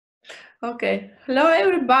Okay, hello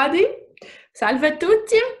everybody. Salve a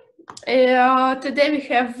tutti. Today we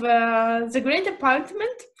have the great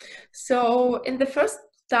apartment. So in the first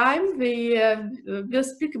time we will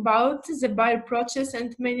speak about the buyer process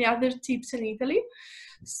and many other tips in Italy.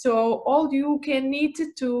 So all you can need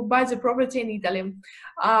to buy the property in Italy.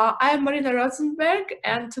 I am Marina Rozenberg,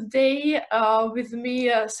 and today with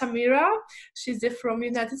me Samira. She's from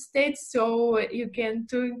United States, so you can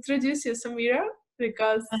to introduce you, Samira.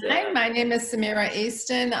 Because Hi, my name is Samira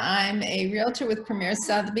Easton. I'm a realtor with Premier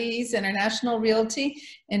Sotheby's International Realty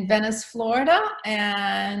in Venice, Florida.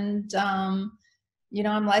 And, I'm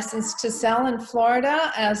licensed to sell in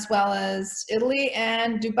Florida as well as Italy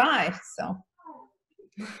and Dubai. So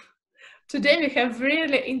today we have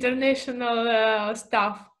really international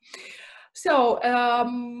stuff. So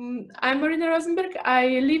I'm Marina Rozenberg.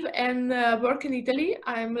 I live and work in Italy.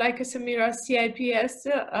 I'm like a Samira CIPS,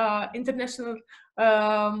 international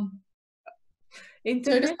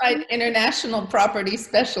certified international property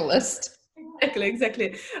specialist.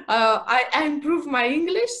 Exactly. I improved my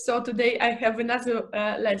English, so today I have another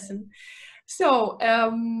lesson. So,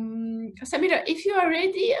 Samira, if you are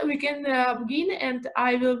ready, we can begin, and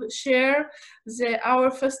I will share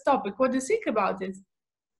our first topic. What do you think about it?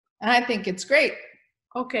 I think it's great.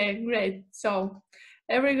 Okay, great. So,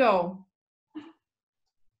 here we go.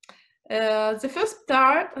 The first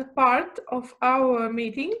part of our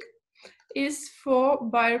meeting is for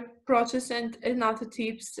buyer process and another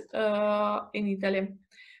tips in Italy.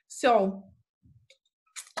 So,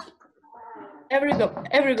 here we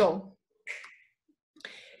go.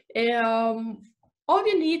 All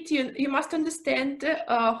you need, you must understand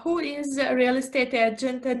who is a real estate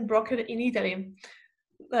agent and broker in Italy.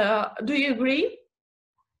 Do you agree?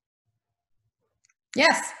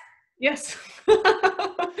 Yes. Yes.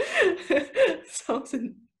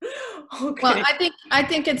 Something. Okay. Well, I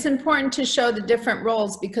think it's important to show the different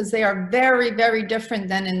roles because they are very, very different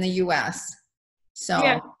than in the US. So.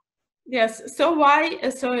 Yeah. Yes, so why?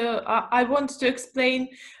 I want to explain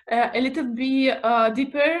a little bit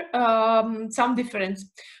deeper some difference.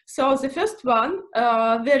 So the first one,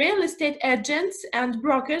 the real estate agents and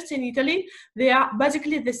brokers in Italy, they are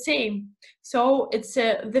basically the same. So it's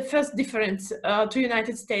the first difference to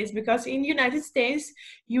United States, because in United States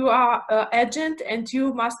you are agent and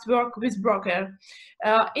you must work with broker.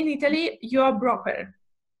 In Italy you are broker.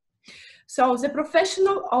 So the profession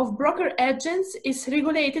of broker agents is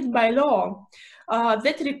regulated by law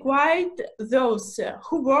that required those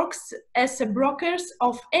who works as brokers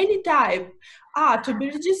of any type to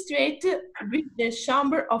be registered with the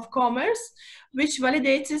Chamber of Commerce, which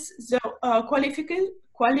validates the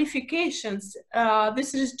qualifications.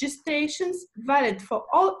 This registrations valid for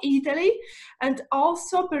all Italy and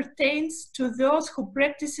also pertains to those who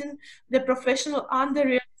practice in the professional under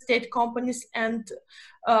real estate companies and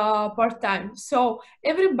part-time. So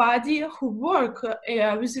everybody who work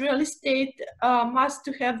with real estate must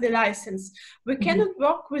to have the license. We cannot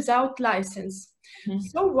work without license.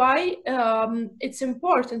 So why it's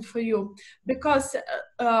important for you? Because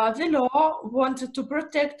the law wanted to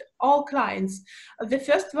protect all clients. The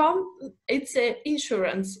first one, it's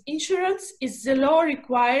insurance. Insurance is the law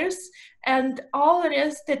requires and all real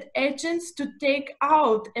estate agents to take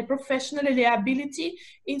out a professional liability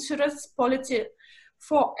insurance policy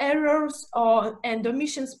for errors and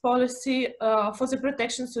omissions policy for the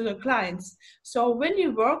protection to the clients. So when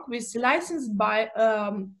you work with licensed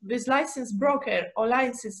broker or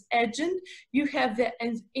licensed agent, you have the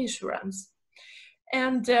insurance.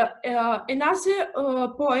 And another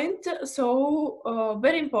point, so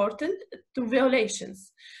very important, to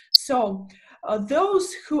violations. So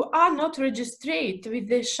those who are not registered with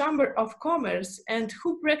the Chamber of Commerce and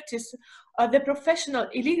who practice the professional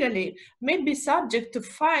illegally may be subject to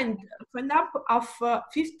fine up of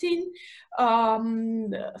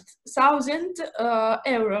 15,000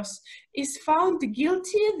 euros. Is found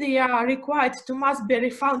guilty, they are required to must be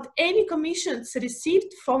refund any commissions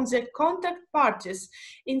received from the contact parties.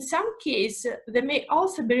 In some cases, they may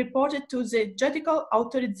also be reported to the judicial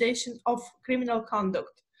authorization of criminal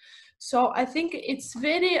conduct. So I think it's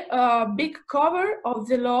very big cover of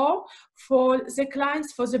the law for the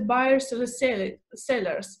clients, for the buyers, or the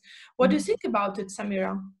sellers. What do you think about it,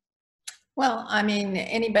 Samira? Well, I mean,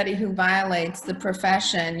 anybody who violates the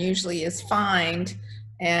profession usually is fined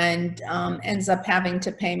and ends up having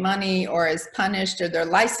to pay money or is punished or their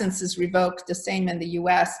license is revoked, the same in the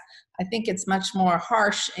US. I think it's much more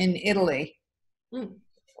harsh in Italy.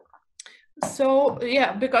 So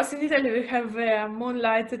yeah, because in Italy we have a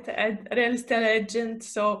moonlighted real estate agent.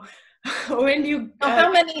 So when you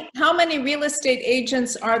how many real estate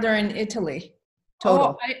agents are there in Italy?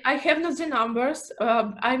 total? I have not the numbers.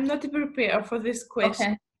 I'm not prepared for this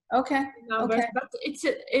question. Okay. Okay. Numbers, Okay. but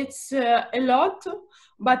it's a lot,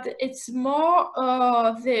 but it's more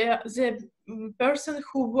the person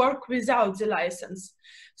who work without the license.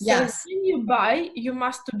 So Yes. when you buy, you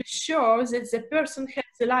must be sure that the person has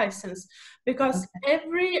the license, because Okay.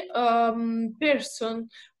 every person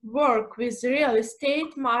work with real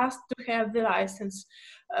estate must to have the license.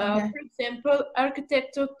 Okay. For example,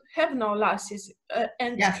 architects have no license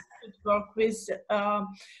and Yes. should work with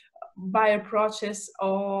buyer process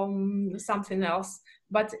or something else.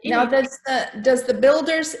 But Now, does the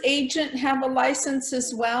builder's agent have a license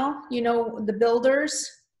as well? You know, the builders?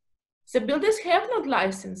 the builders have not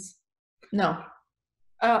license. No.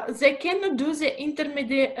 They cannot do the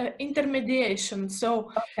intermediation.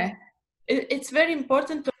 So Okay. it's very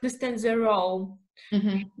important to understand the role.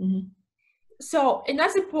 Mm-hmm. Mm-hmm. So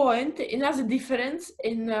another point, another difference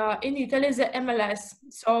in Italy is the MLS.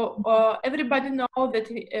 So everybody know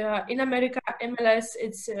that in America MLS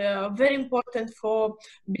it's very important for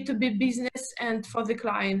B2B business and for the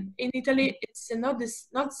client. In Italy it's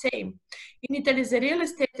not same. In Italy the real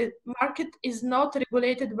estate market is not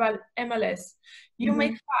regulated by MLS. You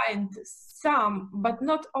may find some but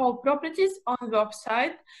not all properties on the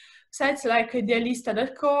website. Sites like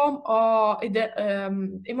idealista.com or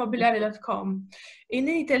immobiliare.com. In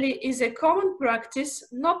Italy, it is a common practice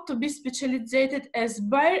not to be specialized as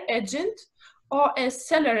buyer agent or as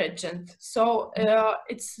seller agent. So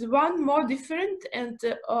it's one more different, and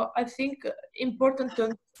I think important to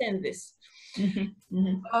understand this.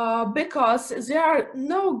 Because there are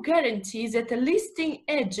no guarantees that a listing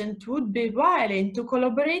agent would be willing to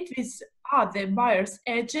collaborate with other buyer's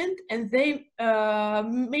agent, and they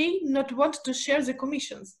may not want to share the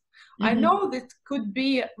commissions. I know that could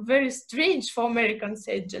be very strange for American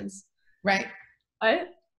agents. Right.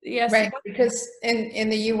 Yes. Right, because in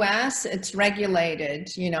the US, it's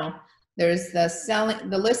regulated, you know. There's the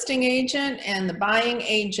listing agent and the buying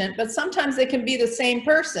agent, but sometimes they can be the same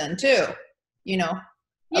person too, you know.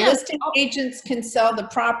 Yes. A listing agents can sell the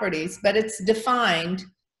properties, but it's defined,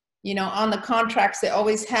 you know, on the contracts. They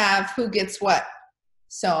always have who gets what.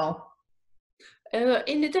 So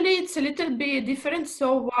in Italy, it's a little bit different.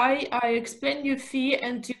 So why I explain you fee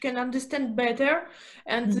and you can understand better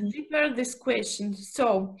and deeper this question.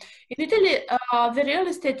 So in Italy, the real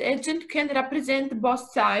estate agent can represent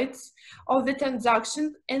both sides of the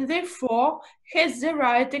transaction and therefore has the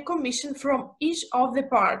right to commission from each of the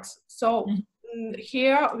parts. So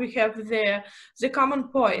here we have the common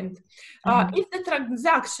point. If the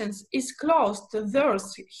transactions is closed to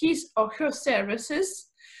those his or her services,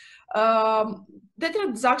 the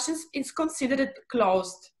transactions is considered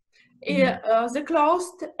closed. The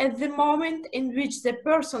closed at the moment in which the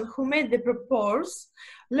person who made the proposal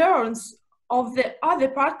learns of the other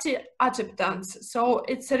party acceptance. So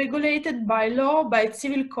it's regulated by law, by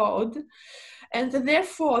civil code, and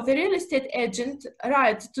therefore the real estate agent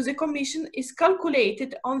right to the commission is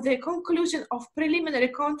calculated on the conclusion of preliminary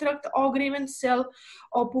contract or agreement, sale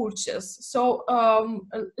or purchase. So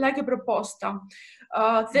like a proposta.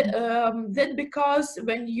 That because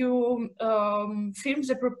when you film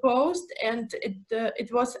the proposed and it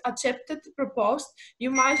was accepted proposed,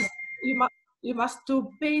 you must to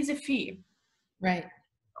pay the fee. Right.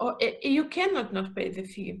 Or you cannot not pay the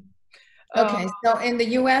fee. Okay, so in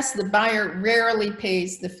the US, the buyer rarely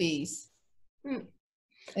pays the fees.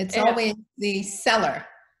 It's always the seller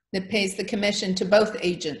that pays the commission to both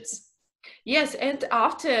agents. Yes, and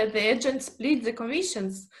after the agent split the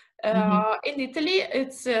commissions, in Italy,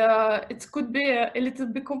 it could be a little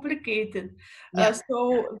bit complicated.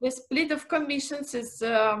 So the split of commissions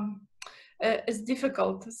is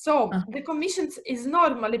difficult. So the commissions is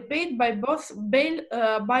normally paid by both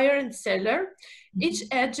buyer and seller. Each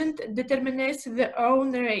agent determines their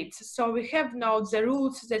own rates. So we have now the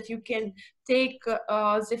rules that you can take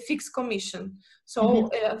the fixed commission. So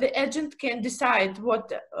the agent can decide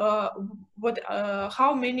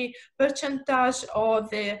how many percentage or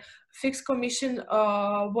the fixed commission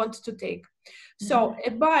want to take. So a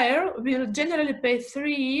buyer will generally pay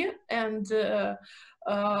 3 and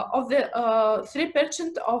of the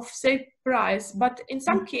 3% of sale price, but in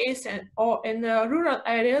some cases or in rural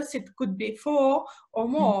areas it could be 4 or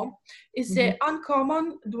more. Is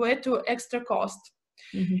uncommon due to extra cost.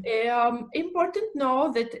 Important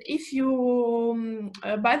know that if you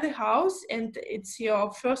buy the house and it's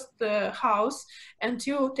your first house and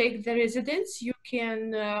you take the residence, you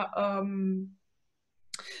can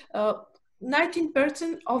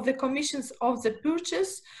 19% of the commissions of the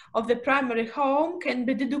purchase of the primary home can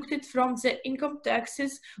be deducted from the income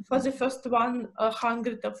taxes for the first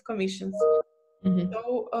 100 of commissions. Mm-hmm.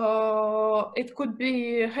 So it could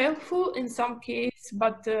be helpful in some case,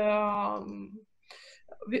 but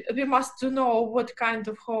we must know what kind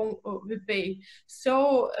of home we pay.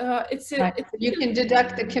 So Right. it's You can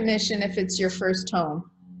deduct the commission if it's your first home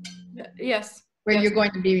yes, where yes, you're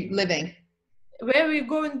going to be living. where we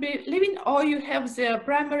go and be living, or you have the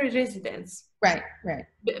primary residence. Right, right.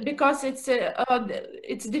 Because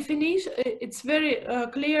it's definition, it's very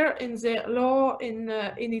clear in the law in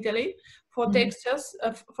Italy for Mhm. taxes,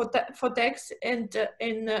 for tax, and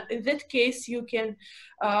in that case you can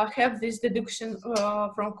have this deduction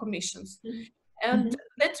from commissions. And Mhm.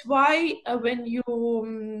 that's why when you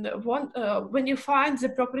when you find the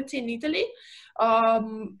property in Italy,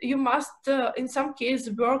 you must in some case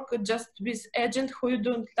work just with agent who you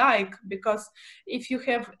don't like, because if you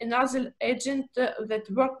have another agent that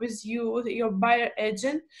work with you, your buyer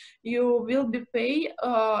agent, you will be pay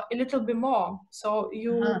a little bit more. So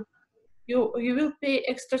Uh-huh. you will pay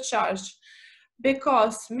extra charge,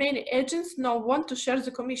 because many agents now want to share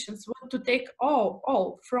the commissions, want to take all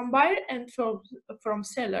from buyer and from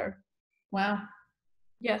seller. Wow.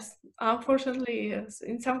 Yes, unfortunately, yes,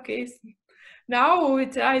 in some case. Now we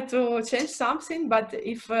try to change something, but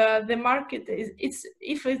if the market is,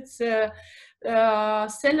 if it's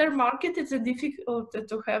seller market, it's difficult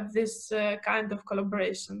to have this kind of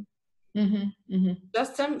collaboration. Mm-hmm. Mm-hmm.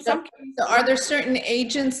 Just So, some so are there certain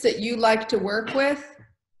agents that you like to work with?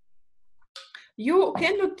 you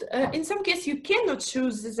cannot in some case you cannot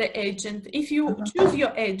choose the agent. If you Uh-huh. choose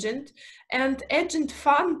your agent and agent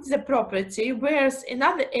funds the property, whereas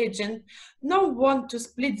another agent no want to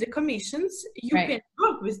split the commissions, you Right. can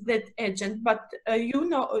work with that agent, but you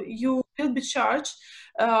know you will be charged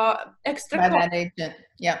extra By cost. that agent.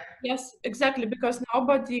 Yeah. Yes, exactly, because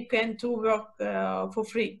nobody can do work for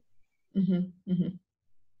free. Mm-hmm. Mm-hmm.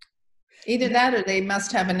 Either that or they must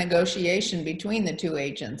have a negotiation between the two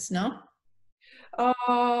agents, no?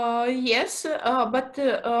 Yes, but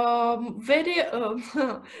very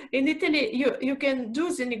in Italy, you can do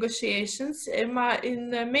the negotiations. In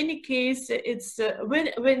many cases, it's when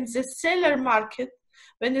the seller market,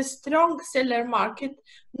 when a strong seller market,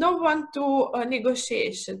 no one to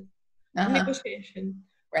negotiation. Uh-huh. Negotiation.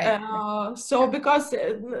 Right. So because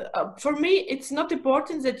for me it's not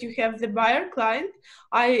important that you have the buyer client.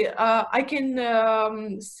 I can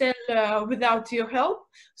sell without your help.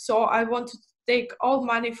 So I want to take all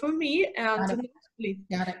money for me and Got it. not split.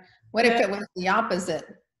 Got it. What if it was the opposite?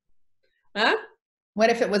 Huh? What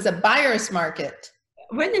if it was a buyer's market?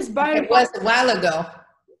 When is Like buyer it was a while ago.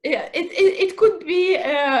 yeah, it could be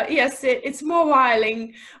yes, it's more whiling,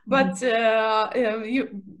 but you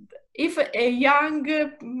if a young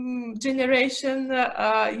generation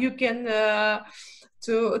you can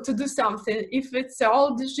to do something. If it's an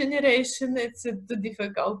old generation, it's too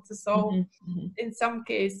difficult. So Mm-hmm. Mm-hmm. in some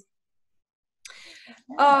case,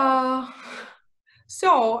 uh,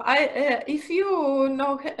 so I if you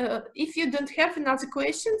know if you don't have another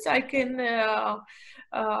questions, I can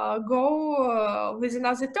go with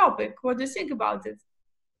another topic. What do you think about it?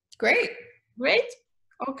 Great. Great.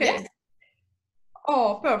 Okay. Yes.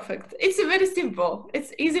 Oh, perfect. It's very simple.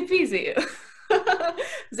 It's easy peasy.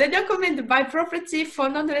 The document buy property for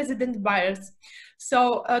non-resident buyers.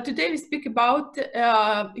 So today we speak about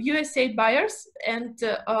USA buyers, and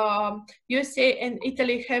USA and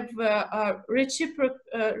Italy have Reciprocity.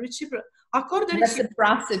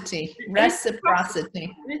 Reciprocity.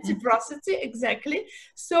 reciprocity, exactly.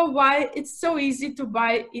 So why it's so easy to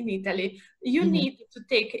buy in Italy? You Mm-hmm. need to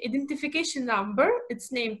take identification number,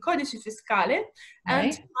 it's named codice fiscale, and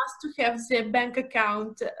Right. you must to have the bank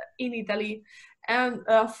account in Italy, and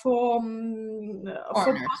for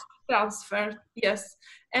Foreigners. bank transfer, yes,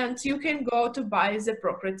 and you can go to buy the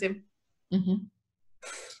property. Mm-hmm.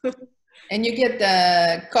 And you get the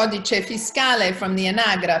codice fiscale from the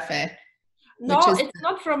anagrafe, which No, is it's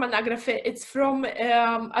not from Anagrafe, it's from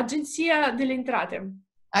Agenzia delle Entrate.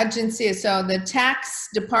 agency. So the tax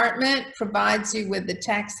department provides you with the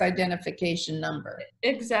tax identification number.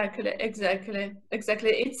 Exactly. It's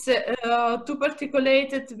too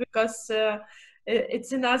particulated because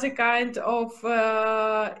it's another kind of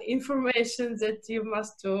information that you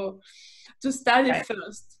must to study Right.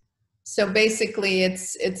 first. So basically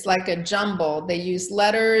it's like a jumble. They use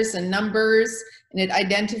letters and numbers, and it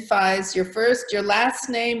identifies your first, your last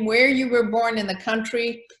name, where you were born in the country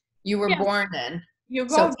you were Yes, born in. you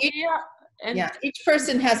So go there and each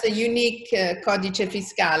person has a unique codice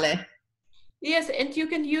fiscale. yes, and you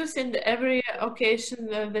can use in every occasion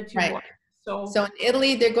that you Right. want. So So in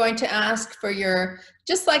Italy, they're going to ask for your,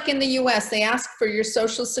 just like in the US, they ask for your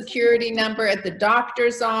social security number at the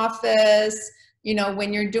doctor's office. you know,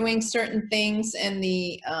 when you're doing certain things in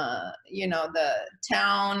the, you know, the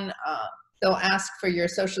town, they'll ask for your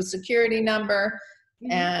social security number.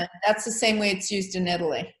 And that's the same way it's used in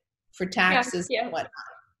Italy for taxes and whatnot.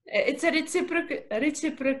 It's a reciprocated.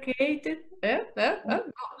 Reciprocated.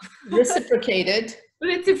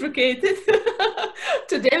 Reciprocated.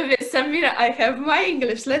 Today with Samira, I have my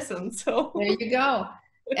English lesson. So there you go.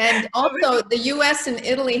 And also, the U.S. and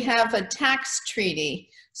Italy have a tax treaty.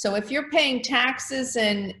 So if you're paying taxes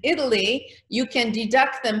in Italy, you can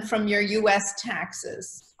deduct them from your U.S.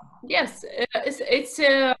 taxes. Yes, it's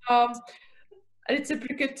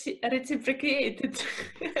reciprocated.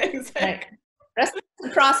 Exactly. Right.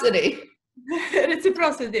 Reciprocity.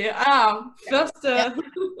 Reciprocity. First,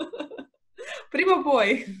 prima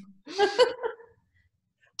poi.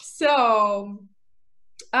 So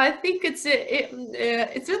I think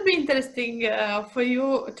it will be interesting for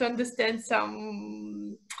you to understand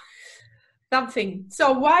something.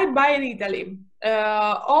 So why buy in Italy?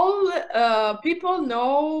 All people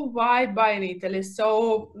know why buy in Italy.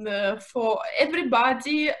 So for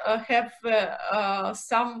everybody have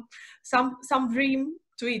some dream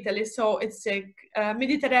to Italy. So it's a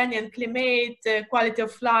Mediterranean climate, quality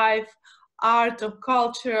of life, art or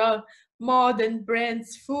culture, modern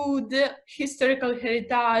brands, food, historical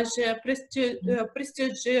heritage,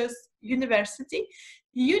 prestigious university,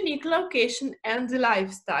 unique location, and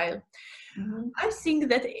lifestyle. I think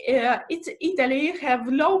that Italy have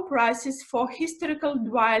low prices for historical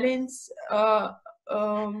dwellings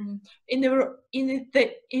in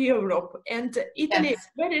Europe, and Italy is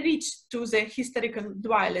very rich to the historical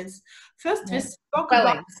dwellings. First, we spoke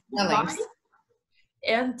about Dubai,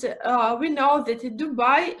 and we know that in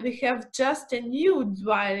Dubai we have just a new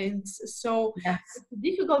dwellings, so it's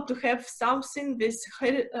difficult to have something with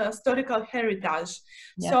historical heritage.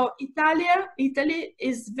 So Italy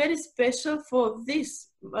is very special for this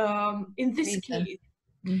in this case.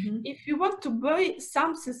 If you want to buy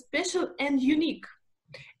something special and unique,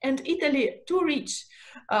 and Italy too rich,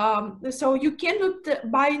 so you cannot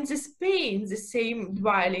buy in the Spain the same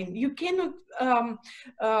dwelling. You cannot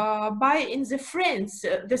buy in the France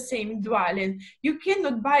the same dwelling. You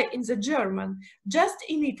cannot buy in the German. Just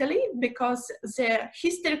in Italy, because the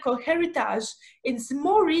historical heritage is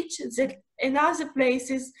more rich than in other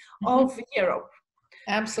places of Europe.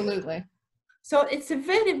 Absolutely. So it's a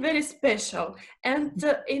very, very special, and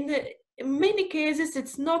in many cases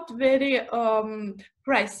it's not very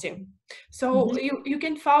pricey. So you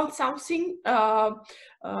can find something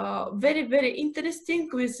very, very interesting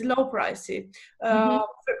with low prices.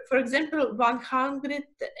 For example,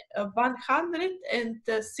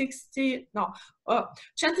 160 no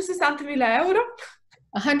 160.000 euro.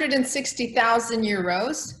 160,000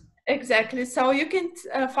 euros. Exactly. So you can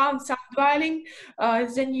find some dwelling,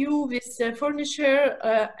 the new with furniture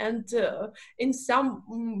and in some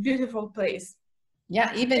beautiful place.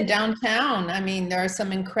 Yeah, even downtown. I mean, there are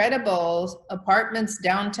some incredible apartments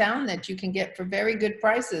downtown that you can get for very good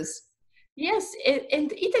prices. Yes,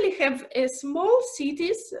 and Italy have small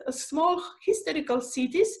cities, small historical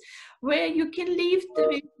cities, where you can live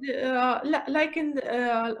with, like in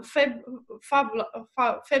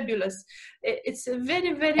fabulous. It's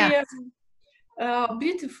very, very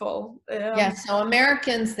beautiful. So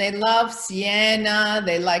Americans, they love Siena,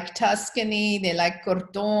 they like Tuscany, they like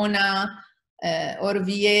Cortona,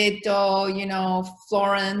 Orvieto, you know,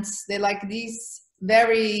 Florence. They like these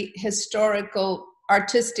very historical,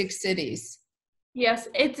 artistic cities. Yes,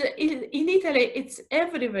 in Italy, it's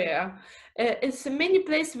everywhere. It's many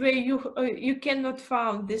places where you cannot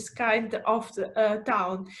find this kind of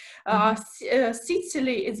town.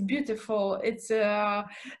 Sicily is beautiful. It's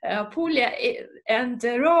Puglia and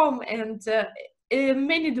Rome and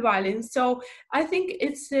many dwellings. So I think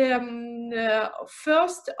it's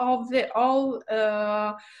first of the all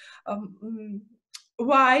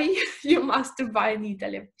why you must buy in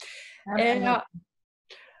Italy.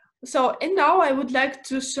 So, and now I would like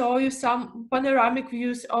to show you some panoramic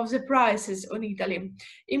views of the prices on Italy.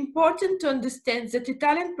 Important to understand that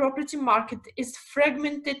Italian property market is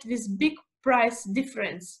fragmented with big price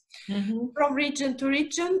difference from region to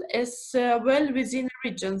region as well within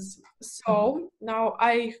regions. So now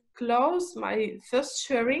I close my first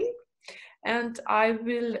sharing and I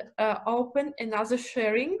will open another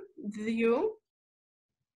sharing view.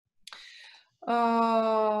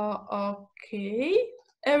 Okay.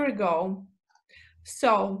 There we go.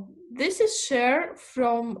 So this is share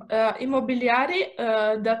from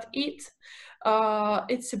immobiliari.it.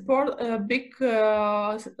 It's a big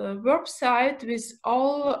website with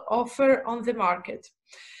all offer on the market.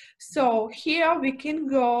 So here we can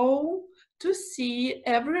go to see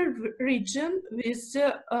every region with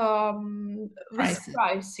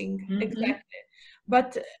pricing. Exactly.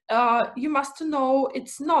 But you must know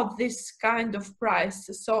it's not this kind of price.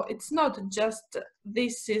 So it's not just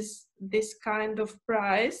this is this kind of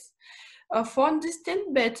price. For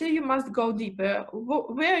understand better, you must go deeper.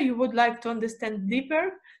 Where you would like to understand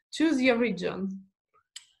deeper, choose your region.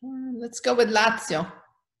 Let's go with Lazio.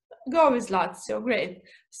 Go with Lazio, great.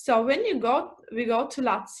 So when we go to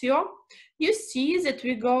Lazio, you see that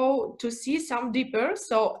we go to see some deeper.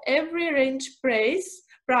 So every range price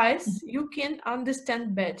you can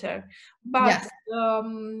understand better. But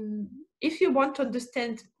if you want to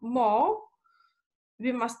understand more,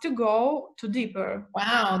 we must go to deeper.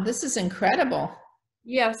 Wow, this is incredible.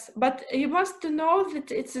 Yes, but you must know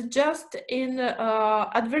that it's just in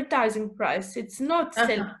advertising price. It's not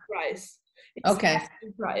selling price. It's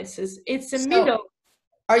asking prices. It's a middle.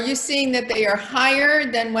 Are you seeing that they are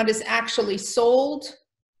higher than what is actually sold?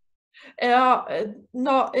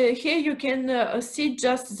 No, here you can see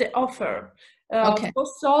just the offer. For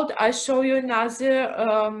sold, I show you another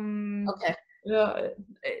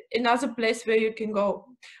another place where you can go.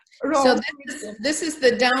 Rome, so this is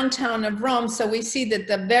the downtown of Rome. So we see that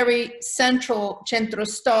the very central centro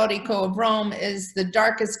storico of Rome is the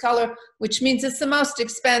darkest color, which means it's the most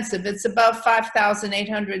expensive. It's above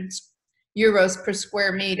 5,800 euros per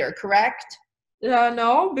square meter, correct?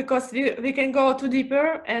 No, because we can go too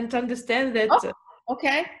deeper and understand that.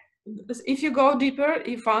 Okay. If you go deeper,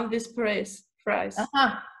 you found this price.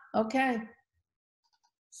 Okay.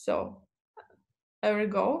 So there we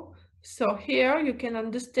go. So here you can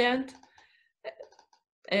understand.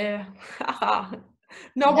 One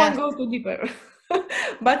goes too deeper.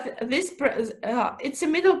 But this it's a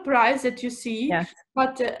middle price that you see.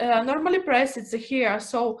 But normally price it's here.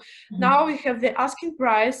 So now we have the asking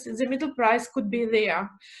price. The middle price could be there.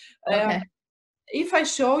 If I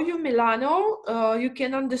show you Milano, you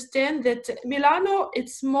can understand that Milano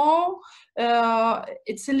it's more.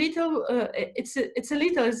 It's a little. It's a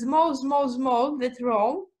little small than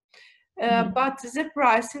Rome. But the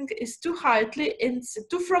pricing is too highly and it's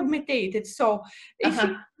too fragmented. So if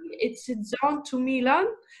it's down to Milan,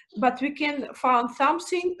 but we can find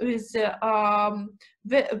something with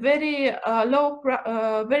very low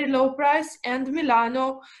price, and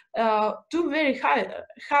Milano too very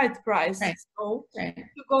high price. So to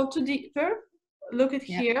go to deeper, look at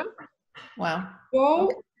here. Wow.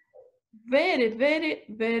 Go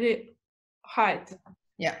very high.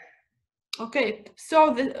 Yeah. Okay,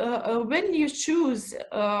 so when you choose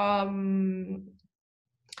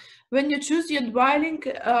your dwelling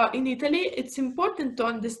in Italy, it's important to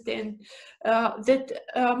understand that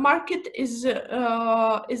market is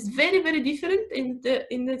very different in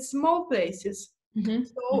the small places.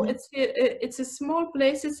 So it's a small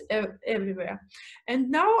places everywhere. And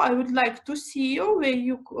now I would like to see you where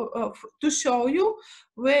you to show you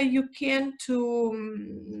where you can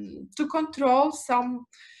to control some.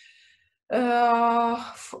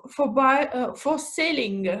 For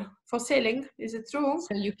selling, is it true?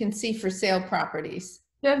 So you can see for sale properties.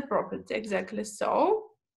 Sale property, exactly.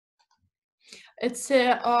 So it's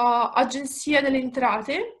Agenzia delle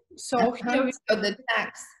Entrate. So here we so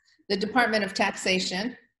the Department of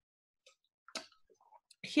Taxation.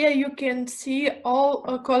 Here you can see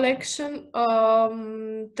all collection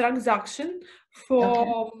transaction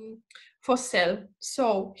for sale.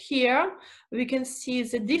 So here we can see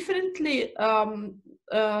the differently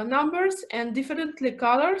numbers and differently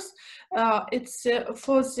colors. It's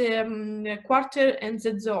for the quarter and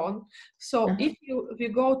the zone. So if we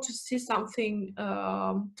go to see something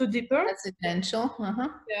too deeper, residential.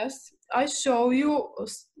 Yes, I show you.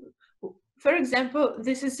 For example,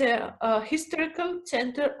 this is a historical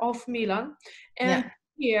center of Milan, and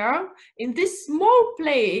here in this small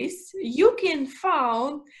place you can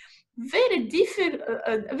find very different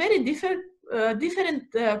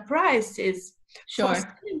prices for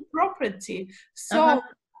selling property. So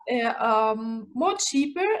more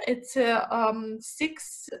cheaper, it's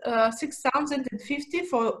 6,050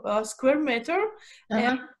 for a square meter,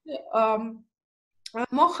 and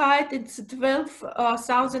more height, it's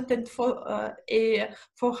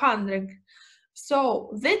 12,400.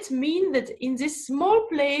 So that means that in this small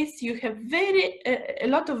place you have a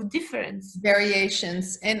lot of difference.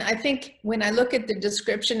 Variations. And I think when I look at the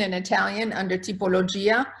description in Italian under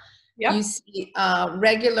tipologia, you see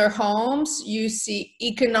regular homes, you see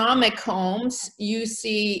economic homes, you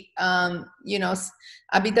see,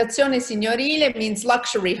 abitazione signorile means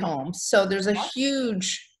luxury homes. So there's a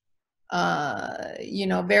huge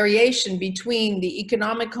variation between the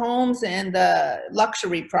economic homes and the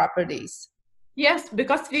luxury properties. Yes,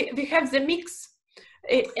 because we have the mix.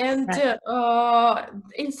 And Right.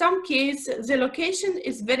 in some cases, the location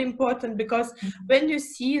is very important, because Mhm. when you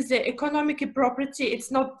see the economic property,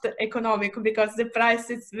 it's not economic because the price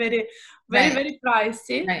is very, very, Right. very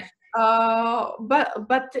pricey. Right.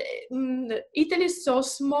 But Italy is so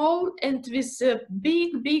small, and with a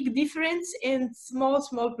big difference in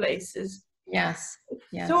small places. Yes.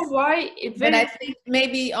 Yes. So why it But I very think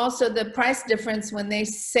maybe also the price difference when they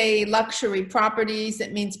say luxury properties,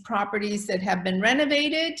 it means properties that have been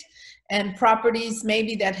renovated and properties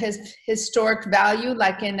maybe that has historic value,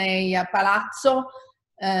 like in a palazzo,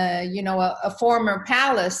 you know, a former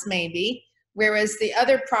palace maybe. Whereas the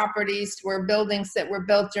other properties were buildings that were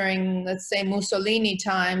built during, let's say, Mussolini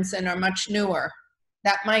times and are much newer.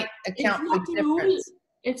 That might it's account for not the a rule. difference.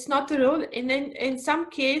 It's not a rule. In some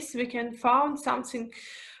case, we can find something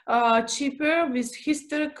cheaper with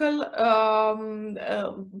historical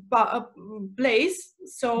place.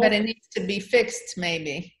 But So it needs to be fixed,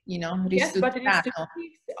 maybe, you know, yes, but it needs to ristrutturato. be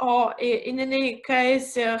fixed, or in any case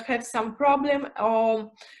have some problem,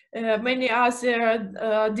 or many other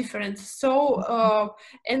difference. So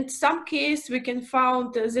in some case we can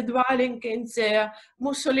find the dwelling in the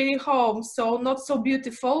Mussolini home, so not so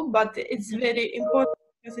beautiful, but it's very important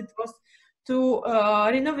because it was to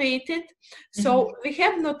renovate it. Mhm. So we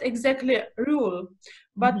have not exactly rule,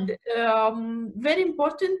 but Mhm. very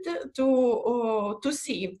important to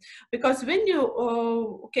see, because when you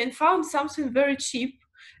can find something very cheap,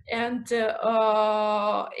 and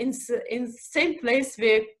in same place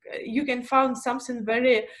where you can find something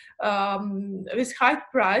very with high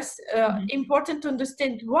price, Mhm. important to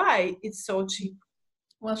understand why it's so cheap.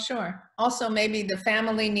 Well, sure. Also, maybe the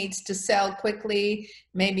family needs to sell quickly.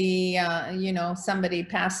 Maybe, you know, somebody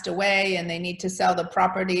passed away and they need to sell the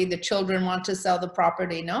property. The children want to sell the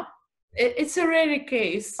property, no? It's a rare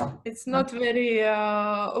case. It's not Okay. very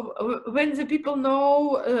when the people know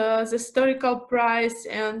the historical price,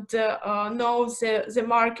 and know the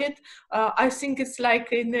market. I think it's like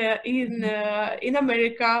in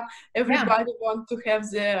America, Yeah, everybody want to have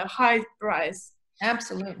the high price.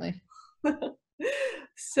 absolutely.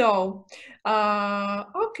 So,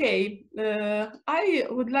 okay, I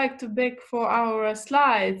would like to back for our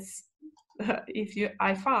slides, if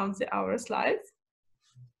I found our slides,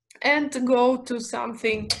 and to go to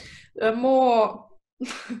something more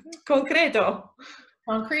concreto.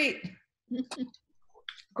 Concrete.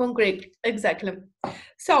 Concrete, exactly.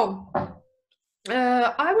 So,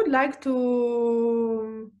 I would like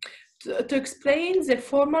to explain the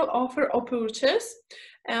formal offer or purchase.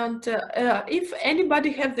 And if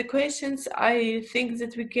anybody have the questions, I think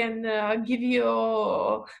that we can give you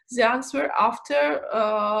the answer after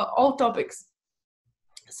all topics.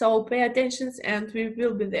 So pay attention, and we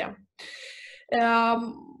will be there.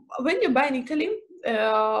 When you buy in Italy,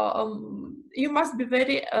 you must be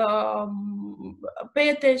very pay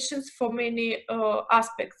attention for many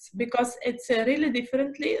aspects, because it's really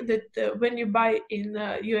differently that when you buy in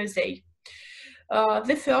USA.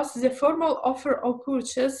 The formal offer or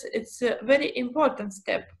purchase, it's a very important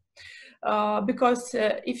step. Because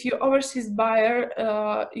if you overseas buyer,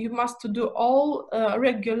 you must to do all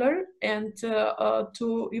regular, and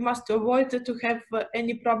you must avoid to have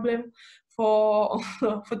any problem for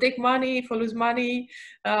for take money, for lose money,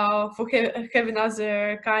 for have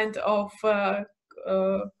another kind of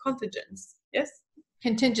contingents. Yes,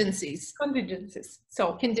 Contingencies. contingencies.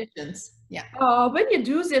 So Conditions. Yeah. when you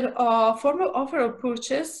do the formal offer of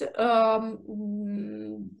purchase,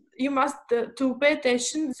 you must to pay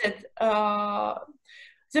attention that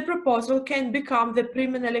the proposal can become the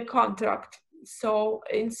preliminary contract. So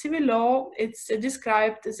in civil law, it's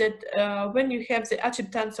described that when you have the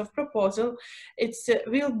acceptance of proposal, it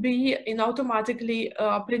will be in automatically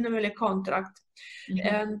preliminary contract. Mhm.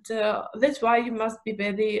 And that's why you must be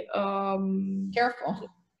very Careful.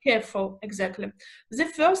 careful, exactly. The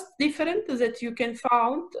first difference that you can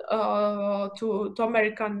found to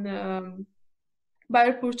American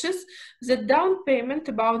buyer purchase, the down payment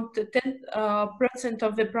about 10%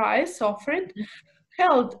 of the price offered,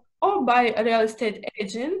 held or by a real estate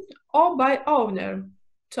agent or by owner.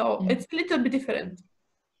 So Mhm. it's a little bit different.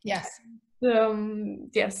 Yes.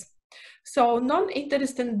 Yes. So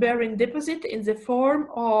non-interest bearing deposit in the form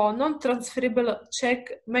or non-transferable check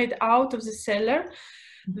made out of the seller.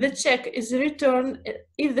 The check is returned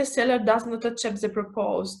if the seller does not accept the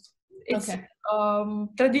proposed. It's Okay.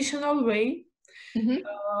 traditional way. Mhm.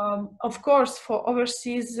 Of course, for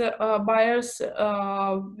overseas buyers,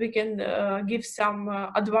 we can give some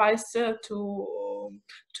advice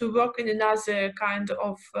to work in another kind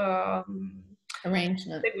of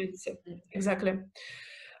Arrangement. pregnancy. Exactly.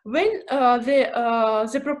 When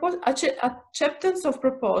acceptance of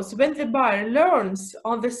proposal, when the buyer learns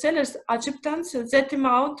on the seller's acceptance, that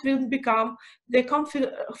amount will become the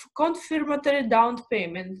confirmatory down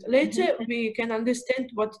payment. Later, we can understand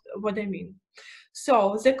what I mean.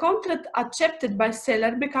 So the contract accepted by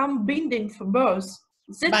seller become binding for both.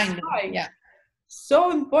 That's why so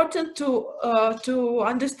important to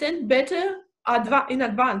understand better in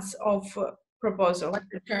advance of proposal. What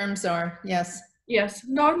the terms are, yes. Yes,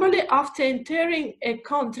 normally after entering a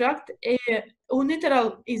contract, a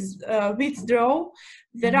unilateral is withdraw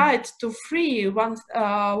the right to free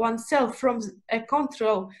oneself from a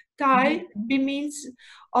control tie by means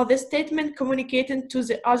of the statement communicated to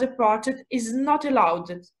the other party is not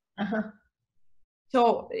allowed.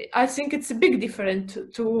 So I think it's a big difference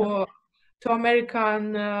to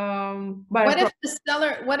American. What if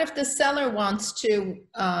the seller wants to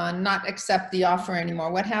not accept the offer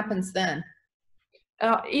anymore? What happens then?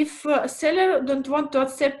 If seller don't want to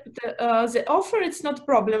accept the offer, it's not a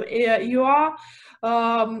problem.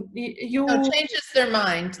 No, changes their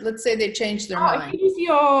mind. Let's say they change their mind. He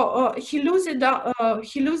loses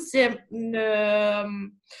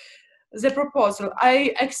the proposal.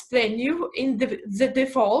 I explain you in the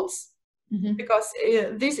defaults because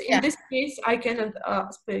in this case I cannot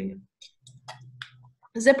explain.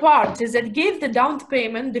 The party that gave the down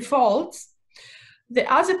payment defaults. The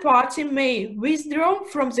other party may withdraw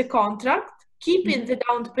from the contract, keeping the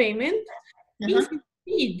down payment. If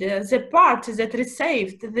indeed the party that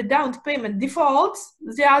received the down payment defaults,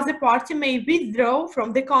 the other party may withdraw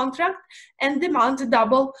from the contract and demand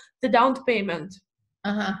double the down payment.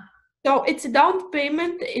 So it's a down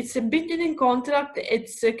payment, it's a binding contract, it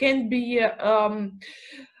can be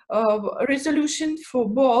resolution for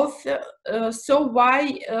both. So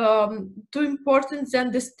why too important to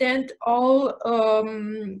understand all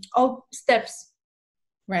steps.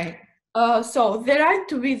 Right. So the right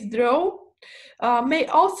to withdraw may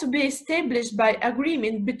also be established by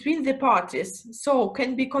agreement between the parties. So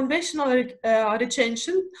can be conventional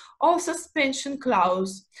retention or suspension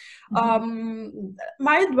clause.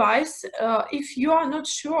 My advice, if you are not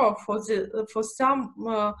sure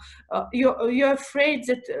you're afraid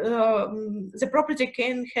that the property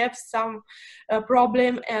can have some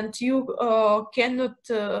problem and you cannot,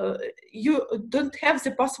 you don't have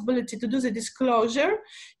the possibility to do the disclosure,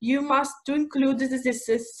 you must include this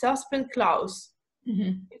suspend clause.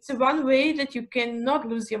 It's one way that you cannot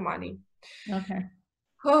lose your money. Okay.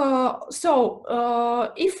 If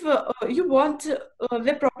you want,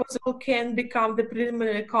 the proposal can become the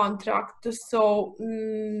preliminary contract. So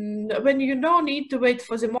when you don't need to wait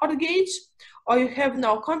for the mortgage, or you have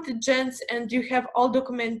no contingents and you have all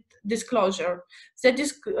document disclosure.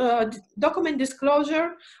 The document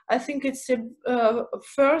disclosure, I think it's a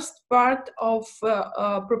first part of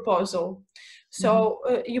proposal. So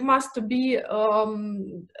you must be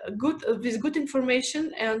good with good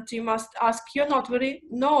information, and you must ask your notary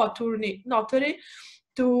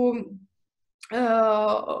to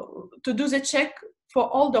do the check for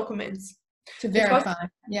all documents. To verify,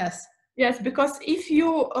 yes. Yes, because if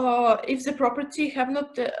the property have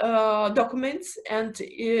not documents and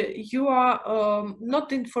you are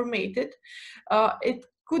not informed, it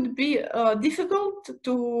could be difficult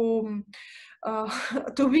to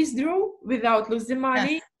withdraw without losing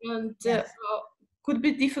money, and could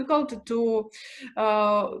be difficult to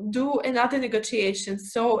do another negotiation.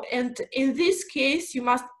 So, and in this case, you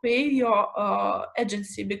must pay your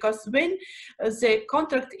agency, because when the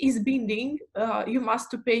contract is binding, you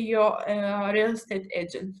must pay your real estate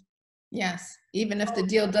agent. Yes, even if the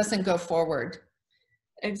deal doesn't go forward.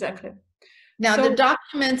 Exactly. Now, the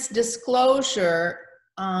documents disclosure,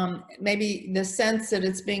 maybe the sense that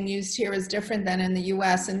it's being used here is different than in the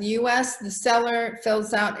US. In the US, the seller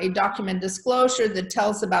fills out a document disclosure that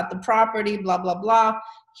tells about the property, blah, blah, blah.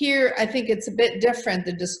 Here, I think it's a bit different,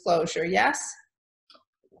 the disclosure, yes?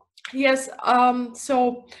 Yes,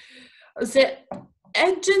 so the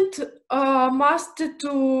agent must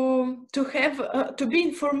to be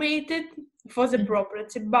informed for the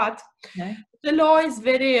property, but the law is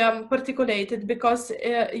very particulated, because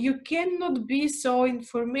you cannot be so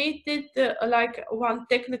informed like one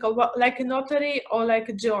technical, like a notary or like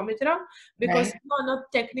a geometer, because you are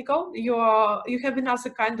not technical. You have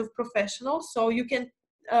another kind of professional, so you can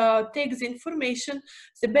take the information,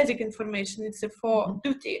 the basic information. It's for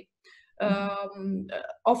duty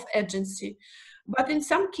of agency. But in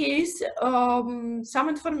some case, some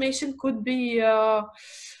information could be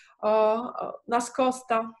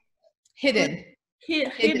nascosta. Hidden.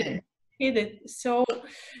 So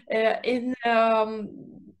in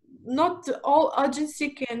not all agency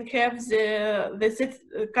can have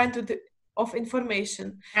the kind of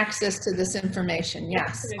information. Access to this information,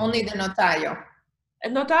 yes. Only the notario.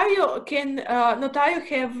 Notario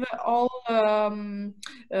have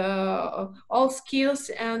all skills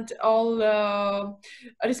and all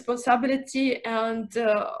responsibility and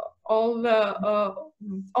all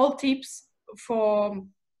tips for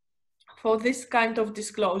this kind of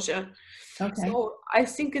disclosure. Okay. So I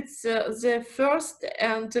think it's the first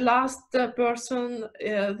and the last person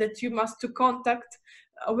that you must to contact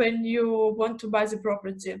when you want to buy the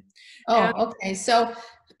property. Oh, okay. So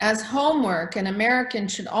as homework, an American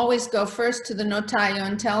should always go first to the notario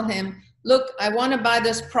and tell him, look, I want to buy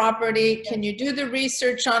this property. Can you do the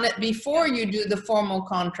research on it before you do the formal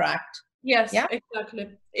contract? Yes, yeah?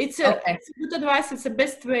 Exactly. It's a good advice. It's the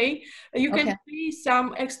best way. You can pay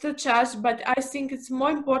some extra charge, but I think it's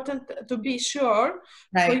more important to be sure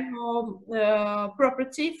for your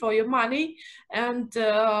property, for your money, and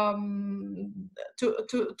to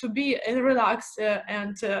be relaxed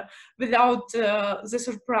and without the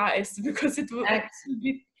surprise, because it will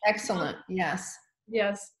be excellent. Yes.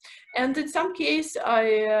 Yes, and in some case,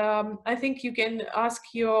 I think you can ask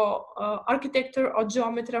your architect or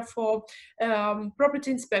geometer for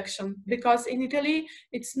property inspection, because in Italy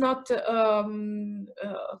it's not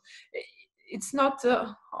it's not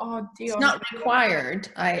it's not required.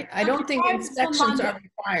 I don't think inspections are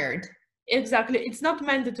required. Exactly, it's not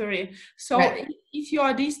mandatory. So if you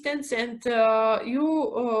are distant and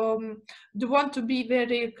you do want to be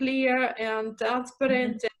very clear and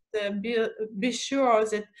transparent, be sure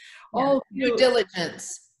that all due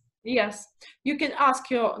diligence. Yes, you can ask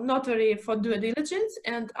your notary for due diligence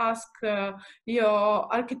and ask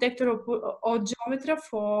your architect or geometer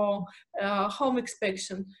for home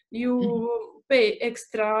inspection. You pay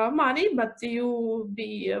extra money, but you will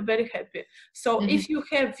be very happy. So if you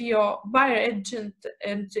have your buyer agent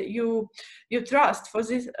and you trust for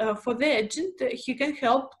this for the agent, he can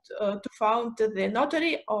help to find the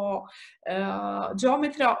notary or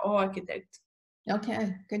geometer or architect.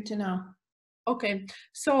 Okay, good to know. Okay,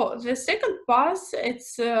 so the second part,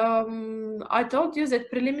 it's I told you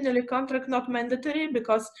that preliminary contract not mandatory,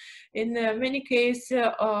 because in many cases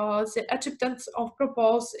the acceptance of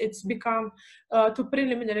proposal it's become to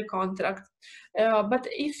preliminary contract. But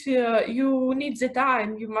if you need the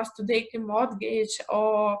time, you must take a mortgage,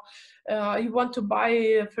 or you want to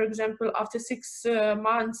buy, for example, after 6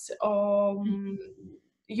 months, or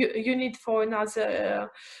you need for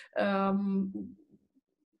another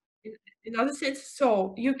in other sense,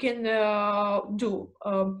 so you can do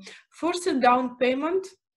first down payment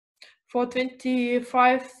for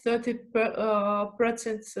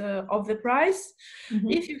 25-30% of the price.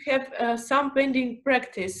 If you have some pending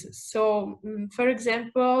practice, so for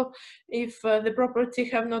example, if the property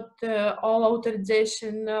have not all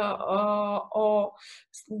authorization or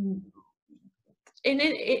in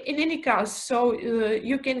any case, so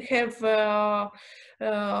you can have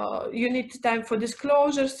you need time for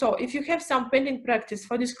disclosure. So if you have some pending practice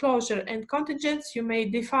for disclosure and contingents, you may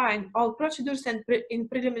define all procedures and in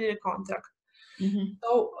preliminary contract.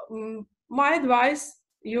 So my advice,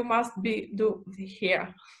 you must do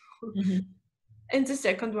here. And the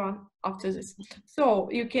second one after this. So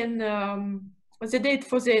you can the date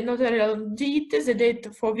for the notarial deed, the date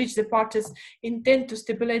for which the parties intend to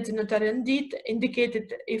stipulate the notarial deed,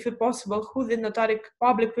 indicated if possible who the notary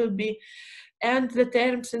public will be, and the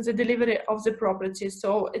terms and the delivery of the property.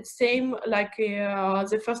 So it's same like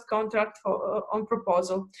the first contract for, on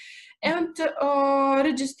proposal. And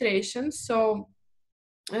registration. So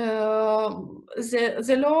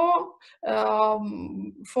the law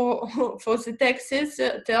for the taxes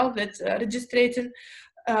tell that registration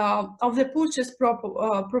of the purchase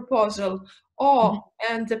proposal or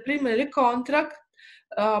and the preliminary contract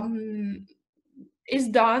is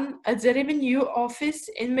done at the revenue office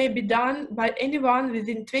and may be done by anyone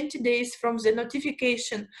within 20 days from the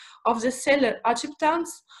notification of the seller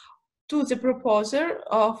acceptance to the proposer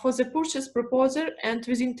for the purchase proposal, and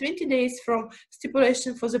within 20 days from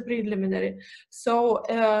stipulation for the preliminary. So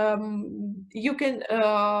you can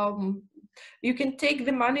take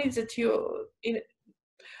the money that you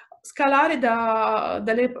scalare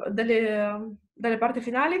dalle parti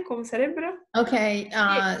finali, come sarebbero? Okay,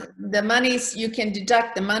 the monies, you can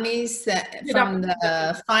deduct the monies from the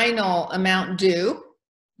final amount due.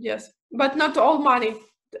 Yes, but not all money.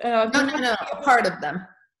 No, part of them.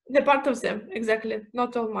 The part of them, exactly,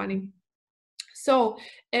 not all money. So,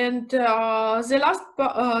 and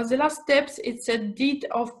the last steps, it's a deed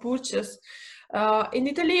of purchase. In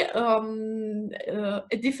Italy,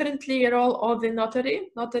 a differently role of the notary.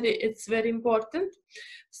 Notary, it's very important.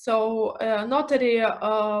 So notary,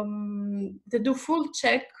 they do full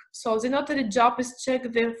check. So the notary job is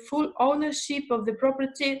check the full ownership of the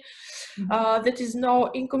property. That is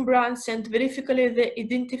no encumbrance and verify the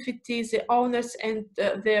identity, the owners and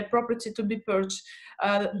the property to be purchased.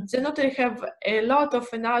 The notary have a lot of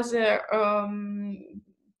another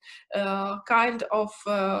kind of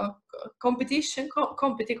competition,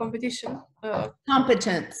 Competence.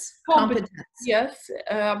 Yes,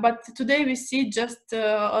 but today we see just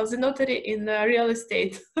the notary in real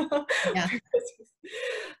estate. Yeah.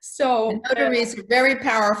 So the notaries are very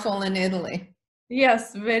powerful in Italy.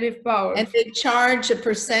 Yes, very powerful. And they charge a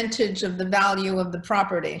percentage of the value of the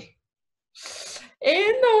property.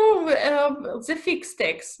 No, the fixed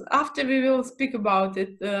tax. After we will speak about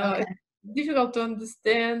it. Okay. It's difficult to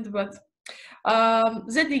understand, but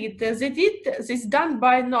the deed is done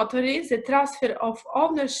by notary, the transfer of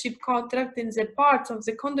ownership contract in the parts of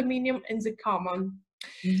the condominium and the common.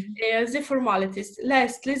 The formalities.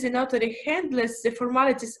 Lastly, the notary handles the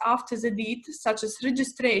formalities after the deed, such as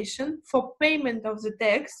registration for payment of the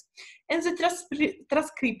tax and the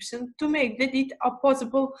transcription to make the deed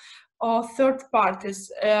possible or third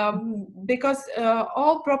parties, because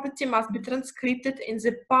all property must be transcribed in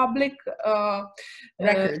the public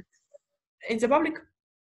records. In the public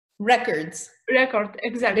records. Record,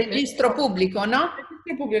 exactly. Registro pubblico, no?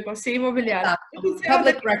 Registro pubblico, sì, immobiliare.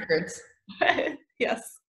 Public records.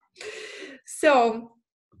 Yes. So,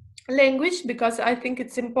 language, because I think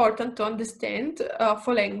it's important to understand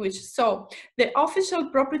for language. So, the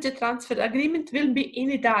official property transfer agreement will be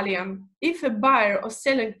in Italian. If a buyer or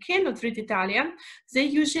seller cannot read Italian, they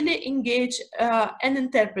usually engage an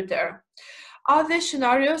interpreter. Other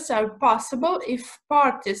scenarios are possible if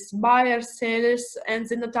parties, buyers, sellers, and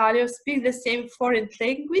the notarial speak the same foreign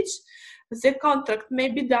language. The contract may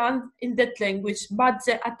be done in that language, but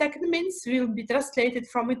the attachments will be translated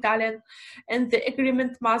from Italian, and the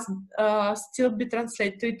agreement must still be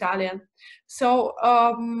translated to Italian. So,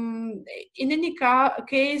 in any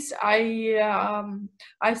case,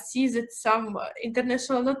 I see that some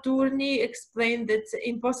international attorney explained that it's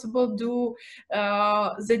impossible to do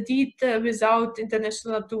the deed without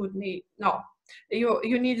international attorney. No,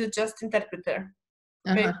 you need just interpreter.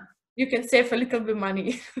 Okay? You can save a little bit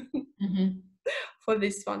money for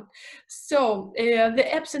this one. So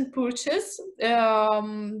the absent purchase,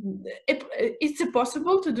 it's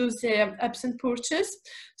possible to do the absent purchase.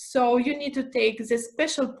 So you need to take the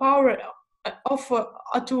special power of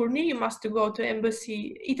attorney. You must go to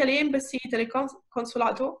embassy, Italy embassy, Italy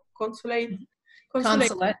consulate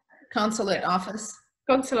office.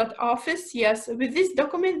 Consulate office, yes. With this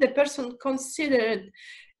document, the person considered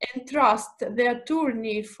and trust the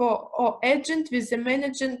attorney or agent with the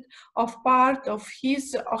management of part of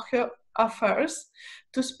his or her affairs.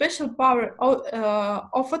 To special power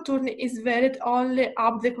of attorney is valid only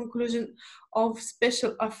up the conclusion of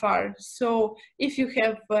special affair. So if you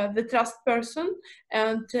have the trust person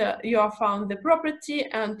and you have found the property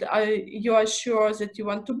and you are sure that you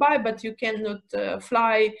want to buy, but you cannot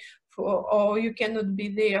fly or you cannot be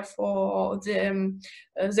there for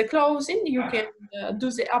the closing, you can do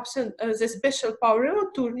the special power of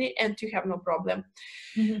attorney and you have no problem.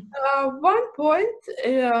 One point,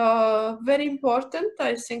 very important,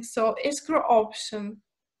 I think so, escrow option.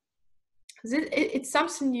 It's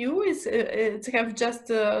something new. It's have just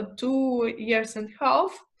 2.5 years,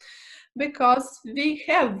 because we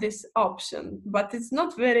have this option, but it's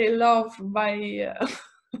not very loved by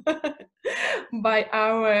by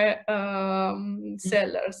our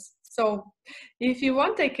sellers. So if you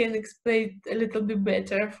want, I can explain a little bit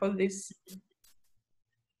better for this.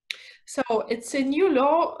 So it's a new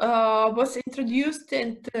law, was introduced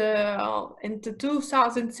in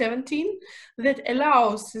 2017 that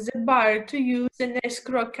allows the buyer to use an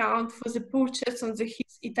escrow account for the purchase on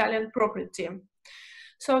his Italian property.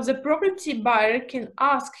 So the property buyer can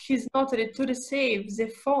ask his notary to receive the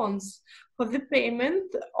funds for the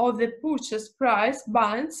payment of the purchase price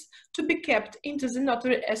balance to be kept into the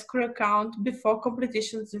notary escrow account before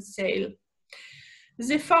completion of the sale.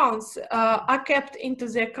 The funds are kept into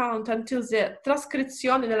the account until the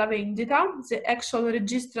trascrizione della vendita, the actual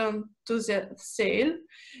register to the sale.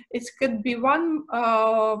 It could be one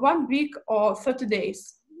week or 30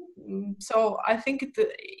 days. So I think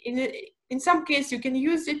in some case you can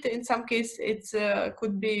use it, in some case it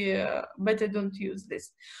could be better don't use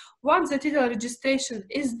this. Once the title registration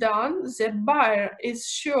is done, the buyer is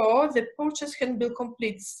sure the purchase can be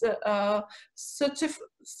complete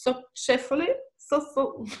successfully.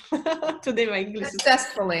 so today my English is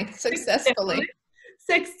Successfully.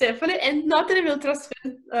 successfully, and notary will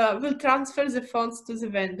transfer the funds to the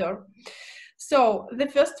vendor. So the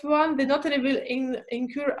first one, the notary will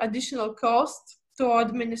incur additional costs to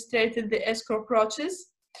administrate the escrow process,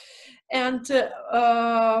 and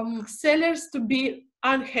sellers to be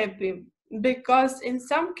unhappy, because in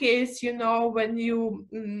some case, you know, when you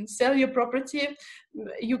sell your property,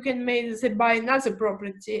 you can maybe buy another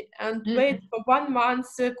property, and wait for 1 month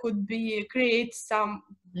could be create some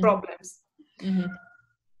problems.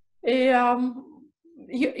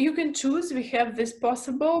 You can choose, we have this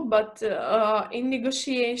possible, but in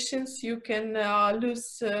negotiations you can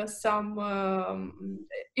lose some,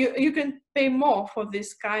 you can pay more for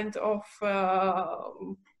this kind of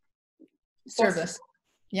service.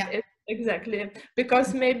 Yeah, exactly,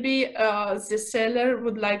 because maybe the seller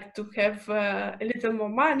would like to have a little more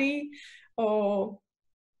money, or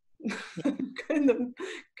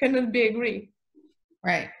cannot be agree.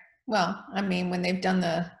 Right. Well, I mean, when they've done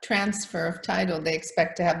the transfer of title, they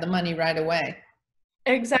expect to have the money right away.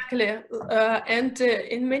 Exactly. And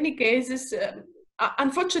in many cases,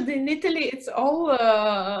 unfortunately, in Italy, it's all...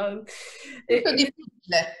 Exactly.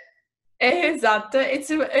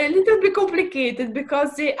 It's a little bit complicated,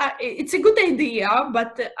 because it's a good idea,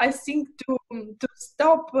 but I think to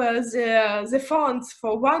stop the funds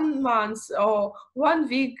for 1 month or 1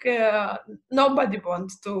 week, nobody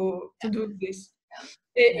wants to do this.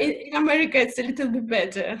 In America, it's a little bit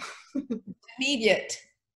better.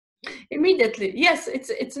 Immediately, yes,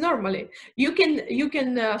 it's normally you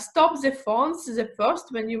can stop the funds the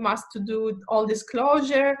first when you must to do all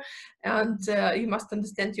disclosure, and you must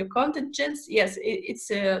understand your contingents. Yes,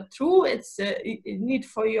 it's true. It's a need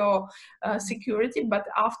for your security, but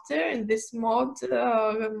after, in this mode,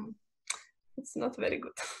 it's not very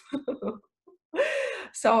good.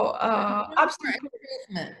 So absolutely.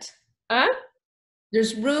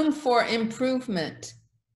 There's room for improvement.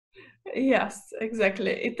 Yes,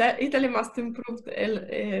 exactly. Italy must improve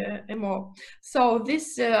more. So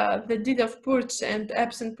this, the deed of purchase and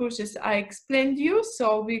absent purchase, I explained you.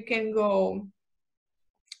 So we can go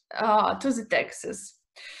to the taxes.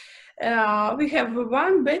 We have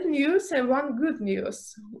one bad news and one good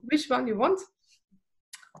news. Which one you want?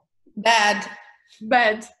 Bad.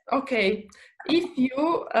 Bad. Okay. If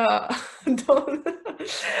you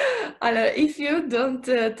don't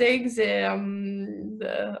take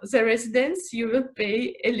the residence, you will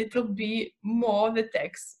pay a little bit more the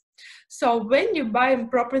tax. So when you buy a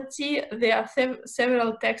property, there are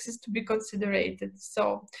several taxes to be considered.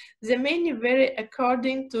 So the main vary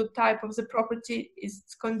according to type of the property,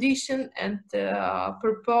 its condition and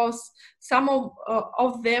purpose. Some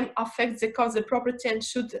of them affect the cost of the property and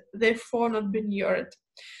should therefore not be ignored.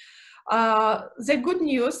 The good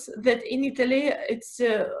news that in Italy, it's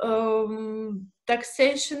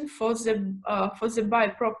taxation for the buy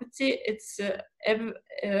property. It's in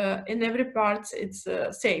every part it's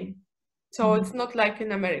same. So it's not like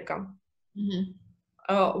in America.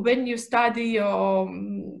 When you study your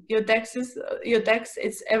taxes, your tax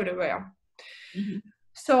is everywhere.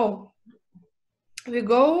 So we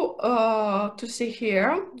go to see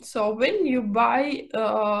here. So when you buy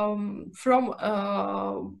from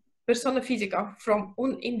persona fisica, from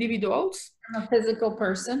individuals, from a physical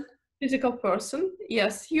person,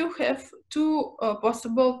 yes, you have two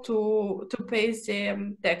possible to pay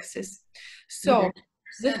the taxes. So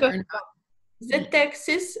the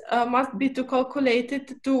taxes must be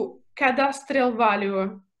calculated to cadastral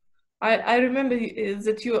value. I remember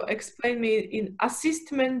that you explained me in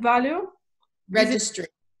assessment value. Registry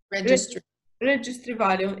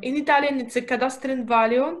value. In Italian, it's a cadastral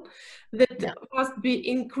value that must be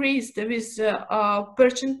increased with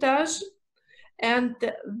percentage, and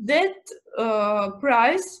that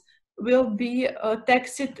price will be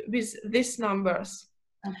taxed with these numbers.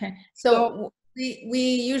 Okay, so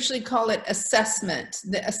we usually call it assessment,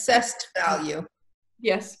 the assessed value.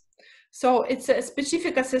 Yes. So it's a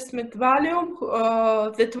specific assessment value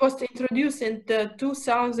that was introduced in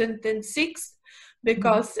 2006,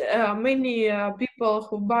 because many people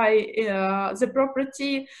who buy the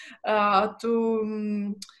property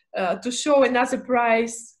to show another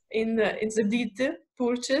price in the deed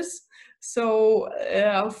purchase. So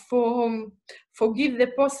for give the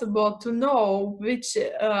possible to know which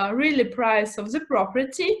really price of the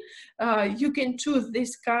property, you can choose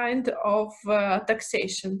this kind of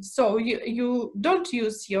taxation. So you don't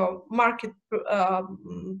use your market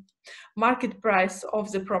price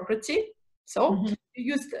of the property. So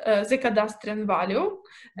you use the cadastral value.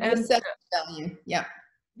 And the assessed value, yeah.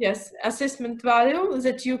 Yes, assessment value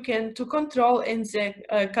that you can to control in the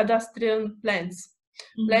cadastral plans.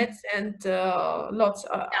 Plans and lots.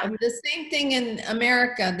 The same thing in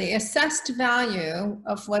America, the assessed value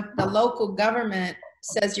of what the local government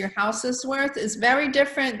says your house is worth is very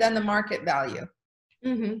different than the market value.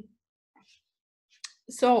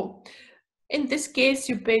 So in this case,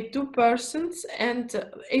 you pay 2 persons, and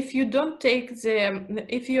if you don't take the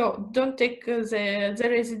the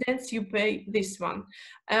residence, you pay this one,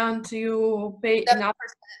 and you pay 7%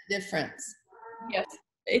 difference. Yes,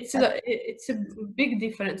 it's a big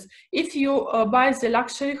difference. If you buy the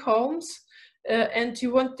luxury homes and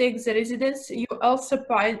you won't take the residence, you also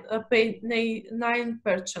pay 9%.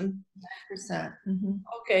 9%.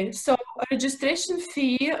 Okay, so a registration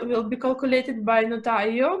fee will be calculated by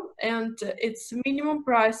notario, and it's minimum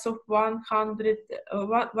price of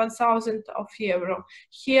 1,000 euro.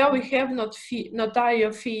 Here we have not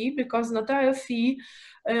notario fee, because notario fee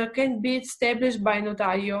can be established by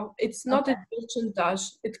notario. It's not a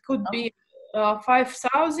percentage. It could be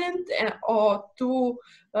 5,000 or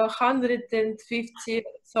 250.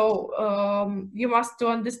 So you must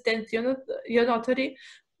understand your notary.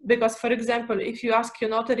 Because, for example, if you ask your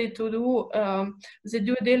notary to do the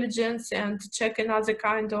due diligence and check another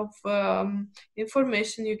kind of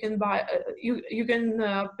information, you can buy, you can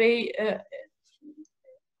pay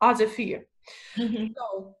other fee.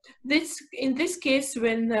 So in this case,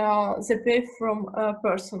 when they pay from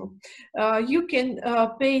personal, you can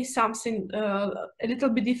pay something a little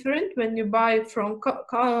bit different when you buy from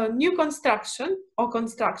new construction or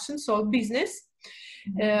construction, so business.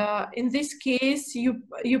 In this case, you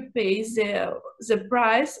pay the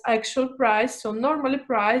price, actual price, so normally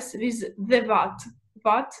price with the VAT.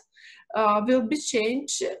 VAT will be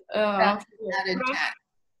changed.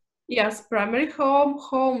 Yes, primary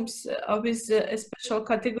homes with a special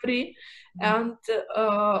category, and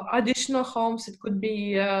additional homes. It could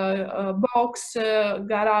be a box,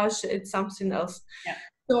 garage. It's something else. Yeah.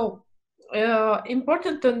 So.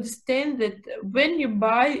 Important to understand that when you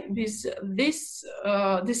buy with this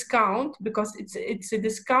discount, because it's a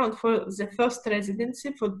discount for the first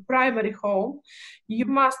residency for primary home, you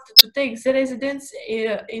must to take the residence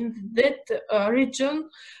in that region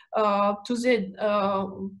to the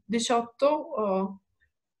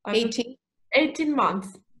 18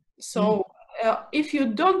 months. So if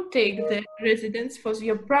you don't take the residence for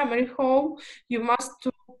your primary home, you must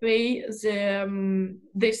to pay the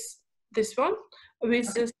this one with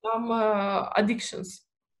some addictions.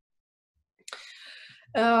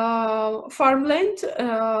 Farmland,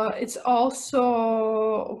 it's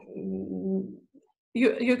also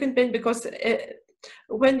you can pay, because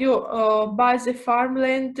when you buy the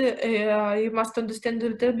farmland, you must understand a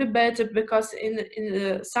little bit better, because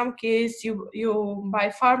in some case you buy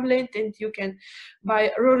farmland and you can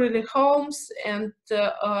buy rural homes, and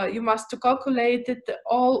you must calculate it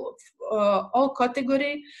all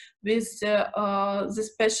category with the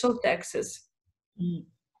special taxes.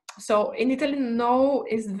 So in Italy, no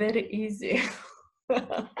is very easy.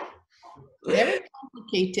 Very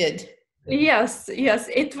complicated. Yes,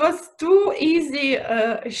 it was too easy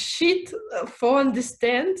sheet for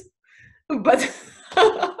understand, but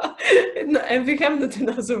and we have not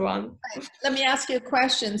another one. Let me ask you a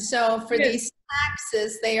question. So for these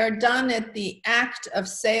taxes, they are done at the act of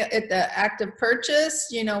sale, at the act of purchase,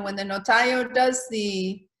 you know, when the notario does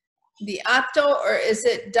the atto, or is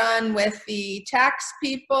it done with the tax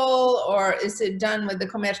people, or is it done with the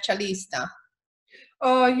commercialista?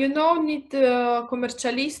 You don't need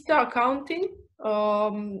commercialista accounting.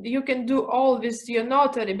 You can do all with your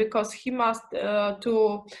notary, because he must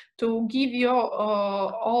to give you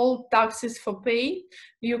all taxes for pay.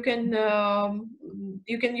 You can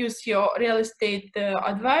use your real estate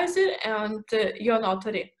advisor and your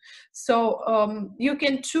notary. So you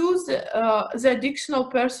can choose the additional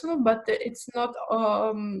person, but it's not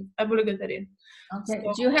obligatory. Okay.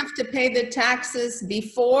 So, do you have to pay the taxes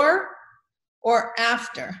before or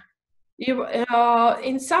after? You,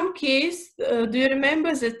 in some case, do you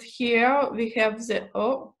remember that here we have the,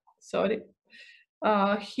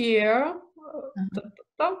 here,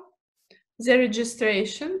 the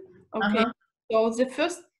registration, okay? So the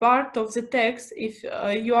first part of the text, if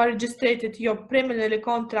you are registered your preliminary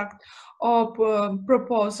contract or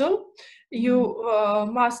proposal, you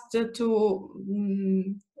must to,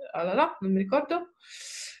 non mi ricordo,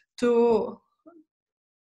 to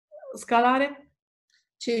scalare?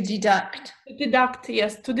 To deduct. To deduct,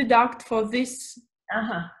 yes, to deduct for this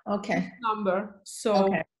number.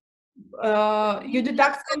 So you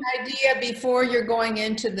deduct an idea before you're going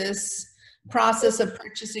into this process of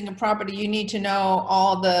purchasing a property. You need to know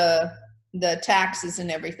all the the taxes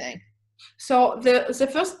and everything? So the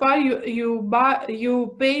first part you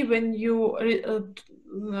pay when you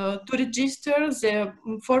to register the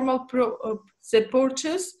formal the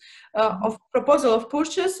purchase of proposal of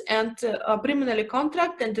purchase and a preliminary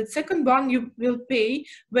contract, and the second one you will pay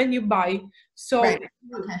when you buy. So Right.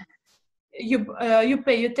 Okay. you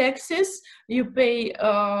pay your taxes, you pay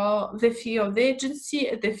the fee of the agency,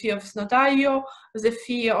 the fee of notario, the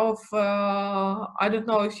fee of I don't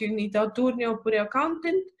know if you need attorney or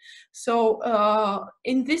pre-accountant. So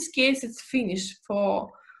in this case, it's finished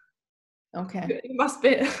for. Okay. You must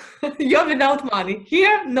pay. You're without money.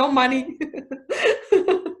 Here, no money.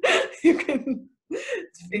 You can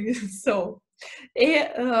finish. So here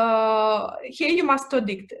you must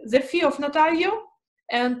audit the fee of notario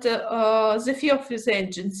and the fee of his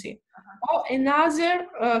agency, or another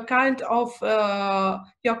kind of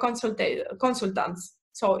your consultants.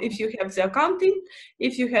 So if you have the accounting,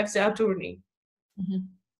 if you have the attorney.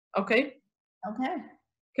 Okay. Okay.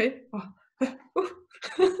 Okay.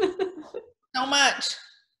 So much.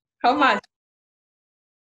 How much?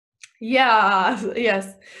 Yeah,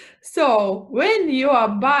 yes. So when you are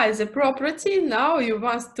buy the property, now you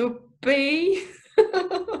must to pay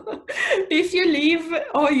if you live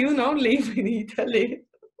or you don't live in Italy.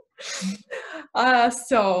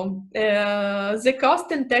 The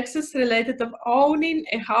cost and taxes related of owning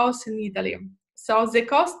a house in Italy. So the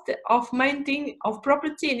cost of maintaining of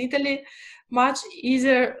property in Italy much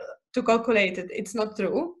easier to calculate it. It's not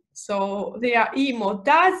true. So they are IMO,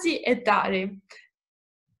 Tasi e Tari.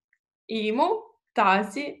 IMO,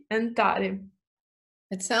 Tasi, and Tari.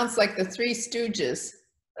 It sounds like the Three Stooges.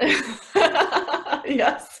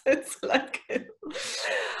 Yes, it's like it.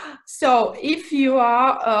 So if you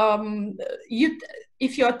are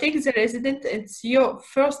if you are taking the resident, it's your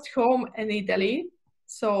first home in Italy.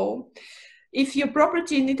 So if your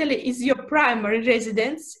property in Italy is your primary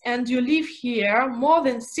residence and you live here more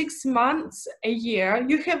than 6 months a year,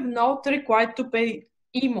 you have not required to pay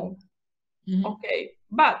IMO. Okay,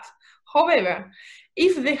 but however,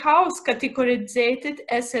 if the house categorized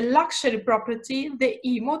as a luxury property, the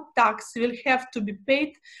IMO tax will have to be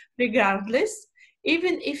paid regardless,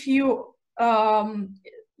 even if your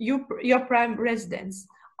prime residence.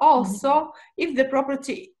 Also, if the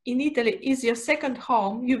property in Italy is your second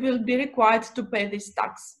home, you will be required to pay this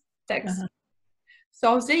tax.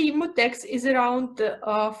 So the IMO tax is around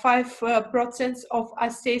 5% of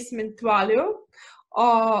assessment value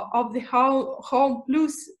of the home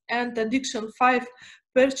plus and additional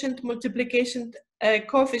 5% multiplication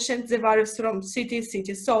coefficient that varies from city to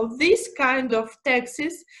city. So this kind of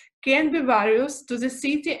taxes can be various to the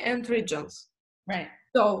city and regions. Right.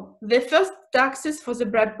 So the first taxes for the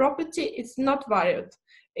brand property is not varied.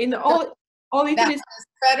 In all Italy is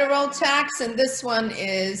federal tax, and this one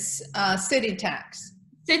is city tax.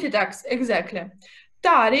 City tax, exactly.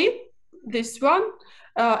 Tari, this one,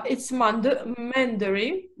 it's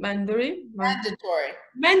mandatory.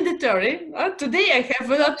 Today I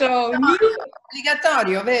have a lot of new.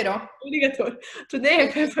 Obbligatorio, vero? Obligatorio. Today I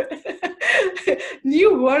have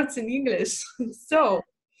new words in English. So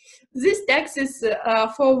this tax is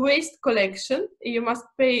for waste collection. You must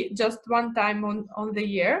pay just one time on the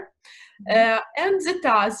year. And the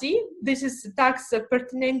TASI, this is the tax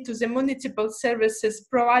pertinent to the municipal services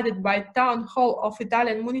provided by Town Hall of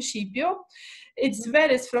Italian Municipio. It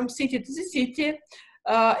varies from city to the city.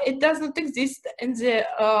 It does not exist in the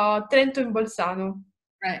Trento and Bolzano.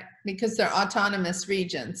 Right, because they're autonomous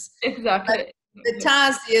regions. Exactly. But the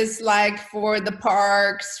TASI is like for the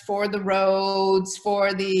parks, for the roads,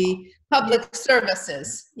 for the public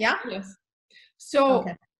services. Yeah? Yes. So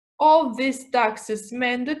all these taxes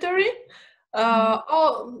mandatory.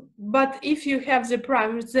 But if you have the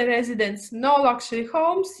primary residence, no luxury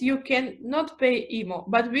homes, you can not pay IMO.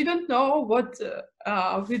 But we don't know what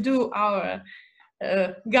we do our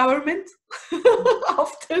government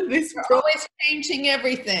after this. We're always changing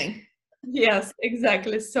everything. Yes,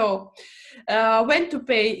 exactly. So when to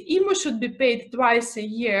pay, IMO should be paid twice a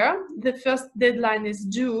year. The first deadline is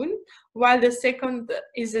June, while the second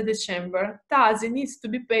is in December. TASI needs to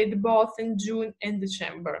be paid both in June and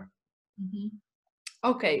December.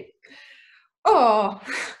 Okay. Oh,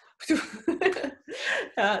 the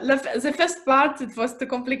first part, it was too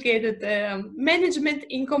complicated. Management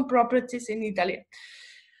income properties in Italy.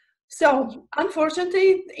 So,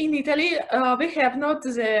 unfortunately, in Italy, we have not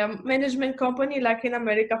the management company like in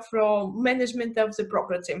America for management of the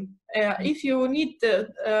property. If you need to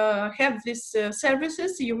have these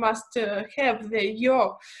services, you must have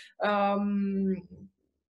your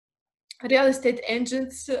real estate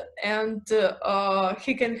agents, and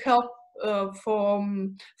he can help for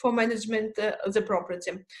management the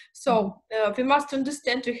property. So we must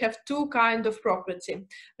understand we have two kinds of property: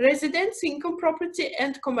 residence income property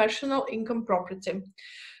and commercial income property.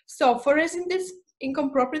 So for residence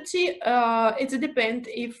income property, it depends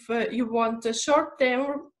if you want a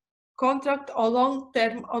short-term contract or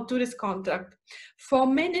long-term or tourist contract. For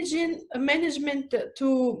management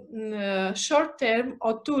to short-term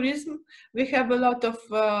or tourism, we have a lot of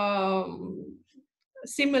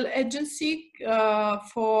similar agency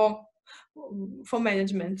for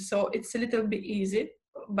management, so it's a little bit easy.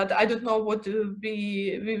 But I don't know what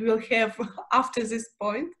we will have after this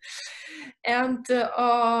point. And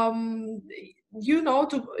you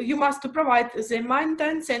must provide the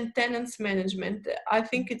maintenance and tenants management. I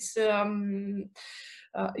think it's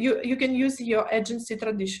you can use your agency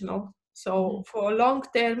traditional, so for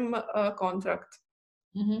long-term contract.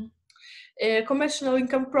 Commercial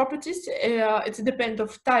income properties, it depends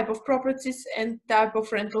of type of properties and type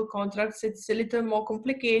of rental contracts. It's a little more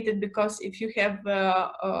complicated because if you have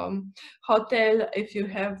hotel, if you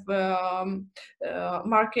have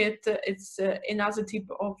market, it's another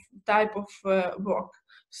type of work.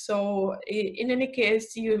 So in any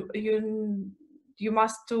case, you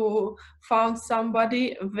must to find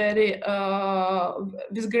somebody very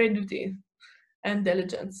with great duty and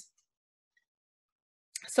diligence.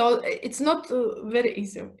 So it's not very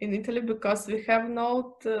easy in Italy because we have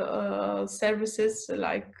not services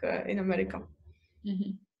like in America.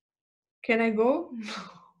 Can I go?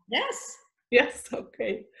 Yes. Yes,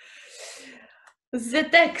 okay. The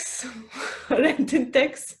tax, renting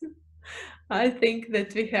tax. I think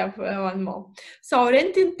that we have one more. So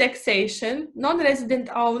renting taxation, non-resident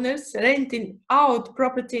owners renting out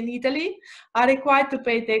property in Italy are required to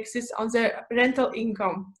pay taxes on their rental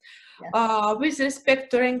income. Yes. With respect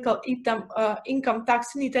to rental income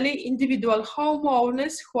tax in Italy, individual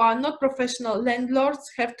homeowners who are not professional landlords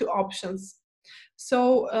have two options.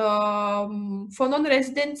 So for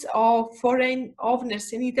non-residents or foreign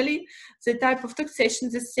owners in Italy, the type of taxation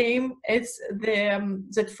is the same as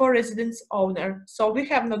that for residents owner. So we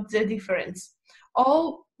have not the difference.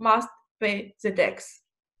 All must pay the tax.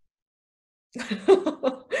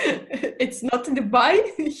 It's not in the buy,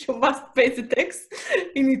 you must pay the tax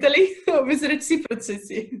in Italy with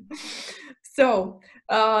reciprocity. So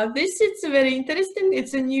this is very interesting.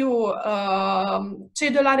 It's a new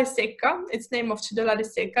cedolare secca. It's name of cedolare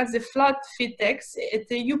secca. The flat fee tax.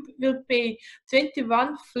 You will pay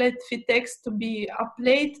 21 flat fee tax to be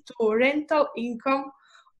applied to rental income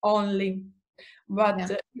only. But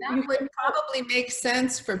that would probably make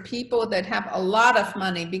sense for people that have a lot of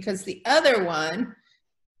money, because the other one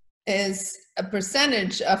is a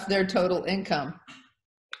percentage of their total income.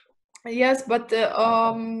 Yes, but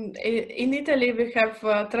in Italy we have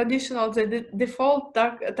traditional the default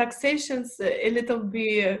taxations a little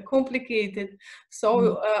bit complicated.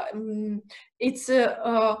 So it's in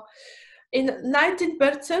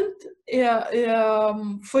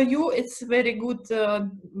 19% for you it's very good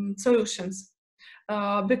solutions.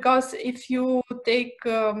 Because if you take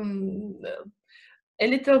a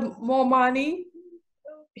little more money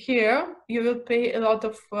here, you will pay a lot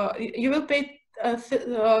of, you will pay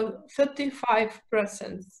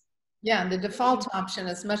 35%. Yeah, the default option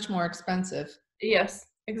is much more expensive. Yes,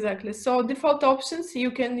 exactly. So default options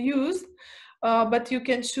you can use, but you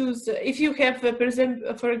can choose, if you have,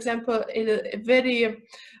 for example, a very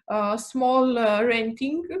small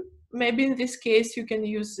renting, maybe in this case you can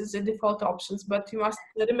use the default options, but you must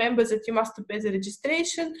remember that you must pay the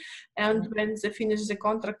registration, and when they finish the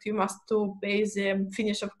contract you must to pay the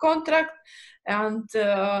finish of contract, and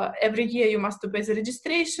every year you must pay the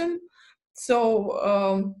registration.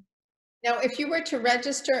 So now, if you were to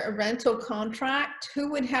register a rental contract, who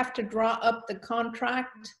would have to draw up the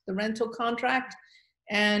contract, the rental contract,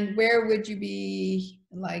 and where would you be,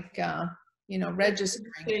 like,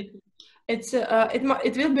 registering? It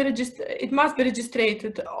will be registered. It must be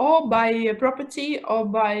registered or by property or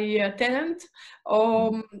by tenant,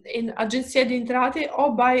 or in Agenzia di Entrate,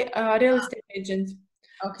 or by a real estate agent.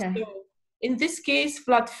 Okay. So in this case,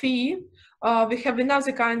 flat fee. We have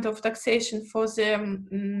another kind of taxation for the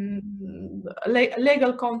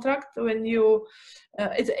legal contract. When you,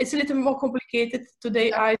 it's a little more complicated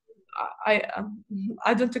today. I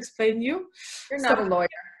don't explain you. You're not a lawyer.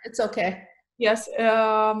 It's okay. Yes,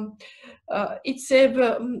 it's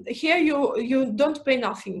here you don't pay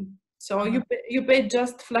nothing. So you pay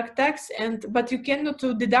just flat tax, but you cannot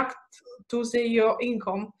deduct to your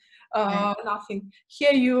income nothing.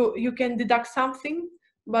 Here you can deduct something,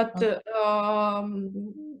 but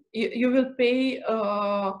you will pay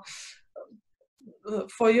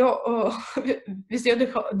for your with your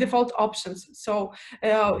default options. So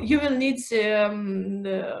you will need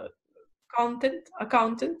the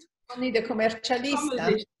accountant. We'll need a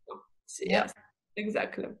commercialista. Yes,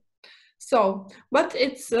 exactly. So, but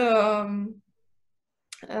it's not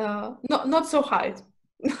so high.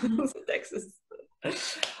 The taxes.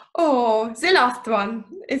 Oh, the last one.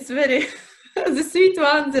 It's very the sweet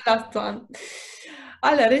one. The last one.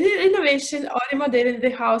 Allora, renovation or remodeling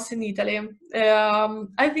the house in Italy.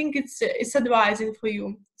 I think it's advising for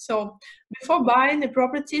you. So before buying a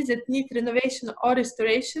property that needs renovation or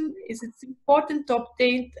restoration, it's important to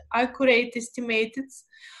obtain accurate estimates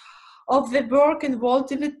of the work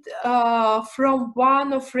involved in it from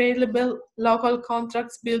one of reliable local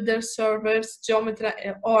contracts, builders, surveyors, geometry,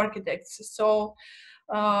 or architects. So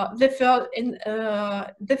the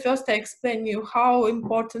first I explain you how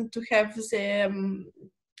important to have the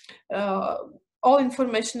all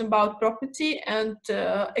information about property and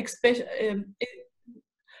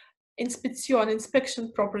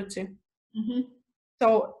inspection property.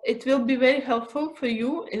 So it will be very helpful for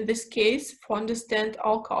you in this case to understand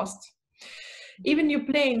all costs. Even you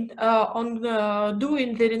plan on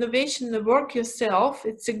doing the renovation work yourself,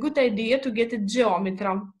 it's a good idea to get a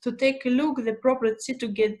geometry, to take a look at the property to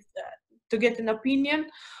get an opinion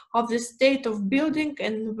of the state of building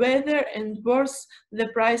and whether and worth the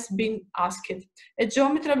price being asked. A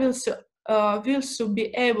geometry will so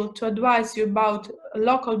be able to advise you about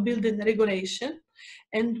local building regulation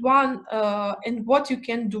and what you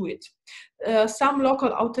can do it. Some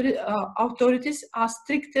local authorities are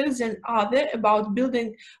stricter than others about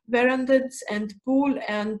building verandas and pool,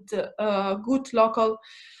 and good local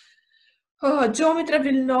geometry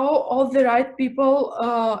will know all the right people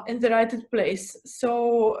in the right place.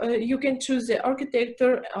 So you can choose the architect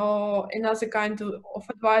or another kind of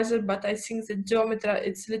advisor, but I think the geometry,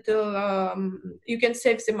 it's little, you can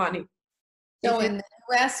save the money. So in the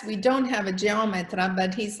US, we don't have a geometra,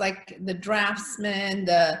 but he's like the draftsman,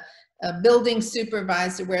 the building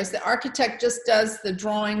supervisor, whereas the architect just does the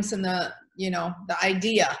drawings and the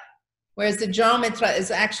idea, whereas the geometra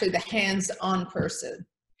is actually the hands-on person.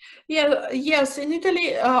 Yeah, yes, in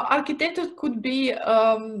Italy, architect could be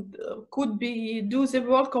do the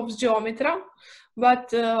work of geometry,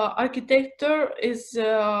 but architecture is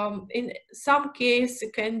in some case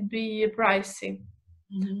can be pricey.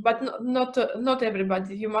 But not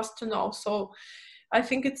everybody, you must know. So I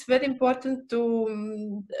think it's very important to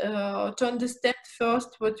understand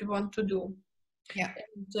first what you want to do. Yeah.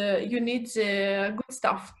 And you need the good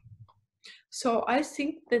stuff. So I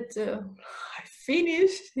think that I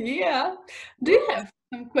finished. Yeah. Do you have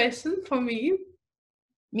some questions for me?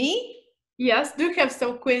 Me? Yes. Do you have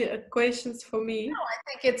some questions for me? No, I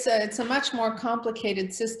think it's a much more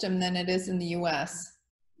complicated system than it is in the US.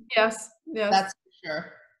 Yes. Yes. That's for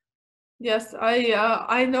sure. Yes,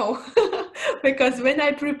 I know, because when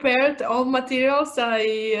I prepared all materials,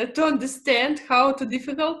 to understand how to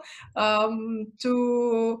difficult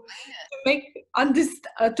to make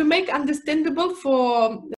understandable for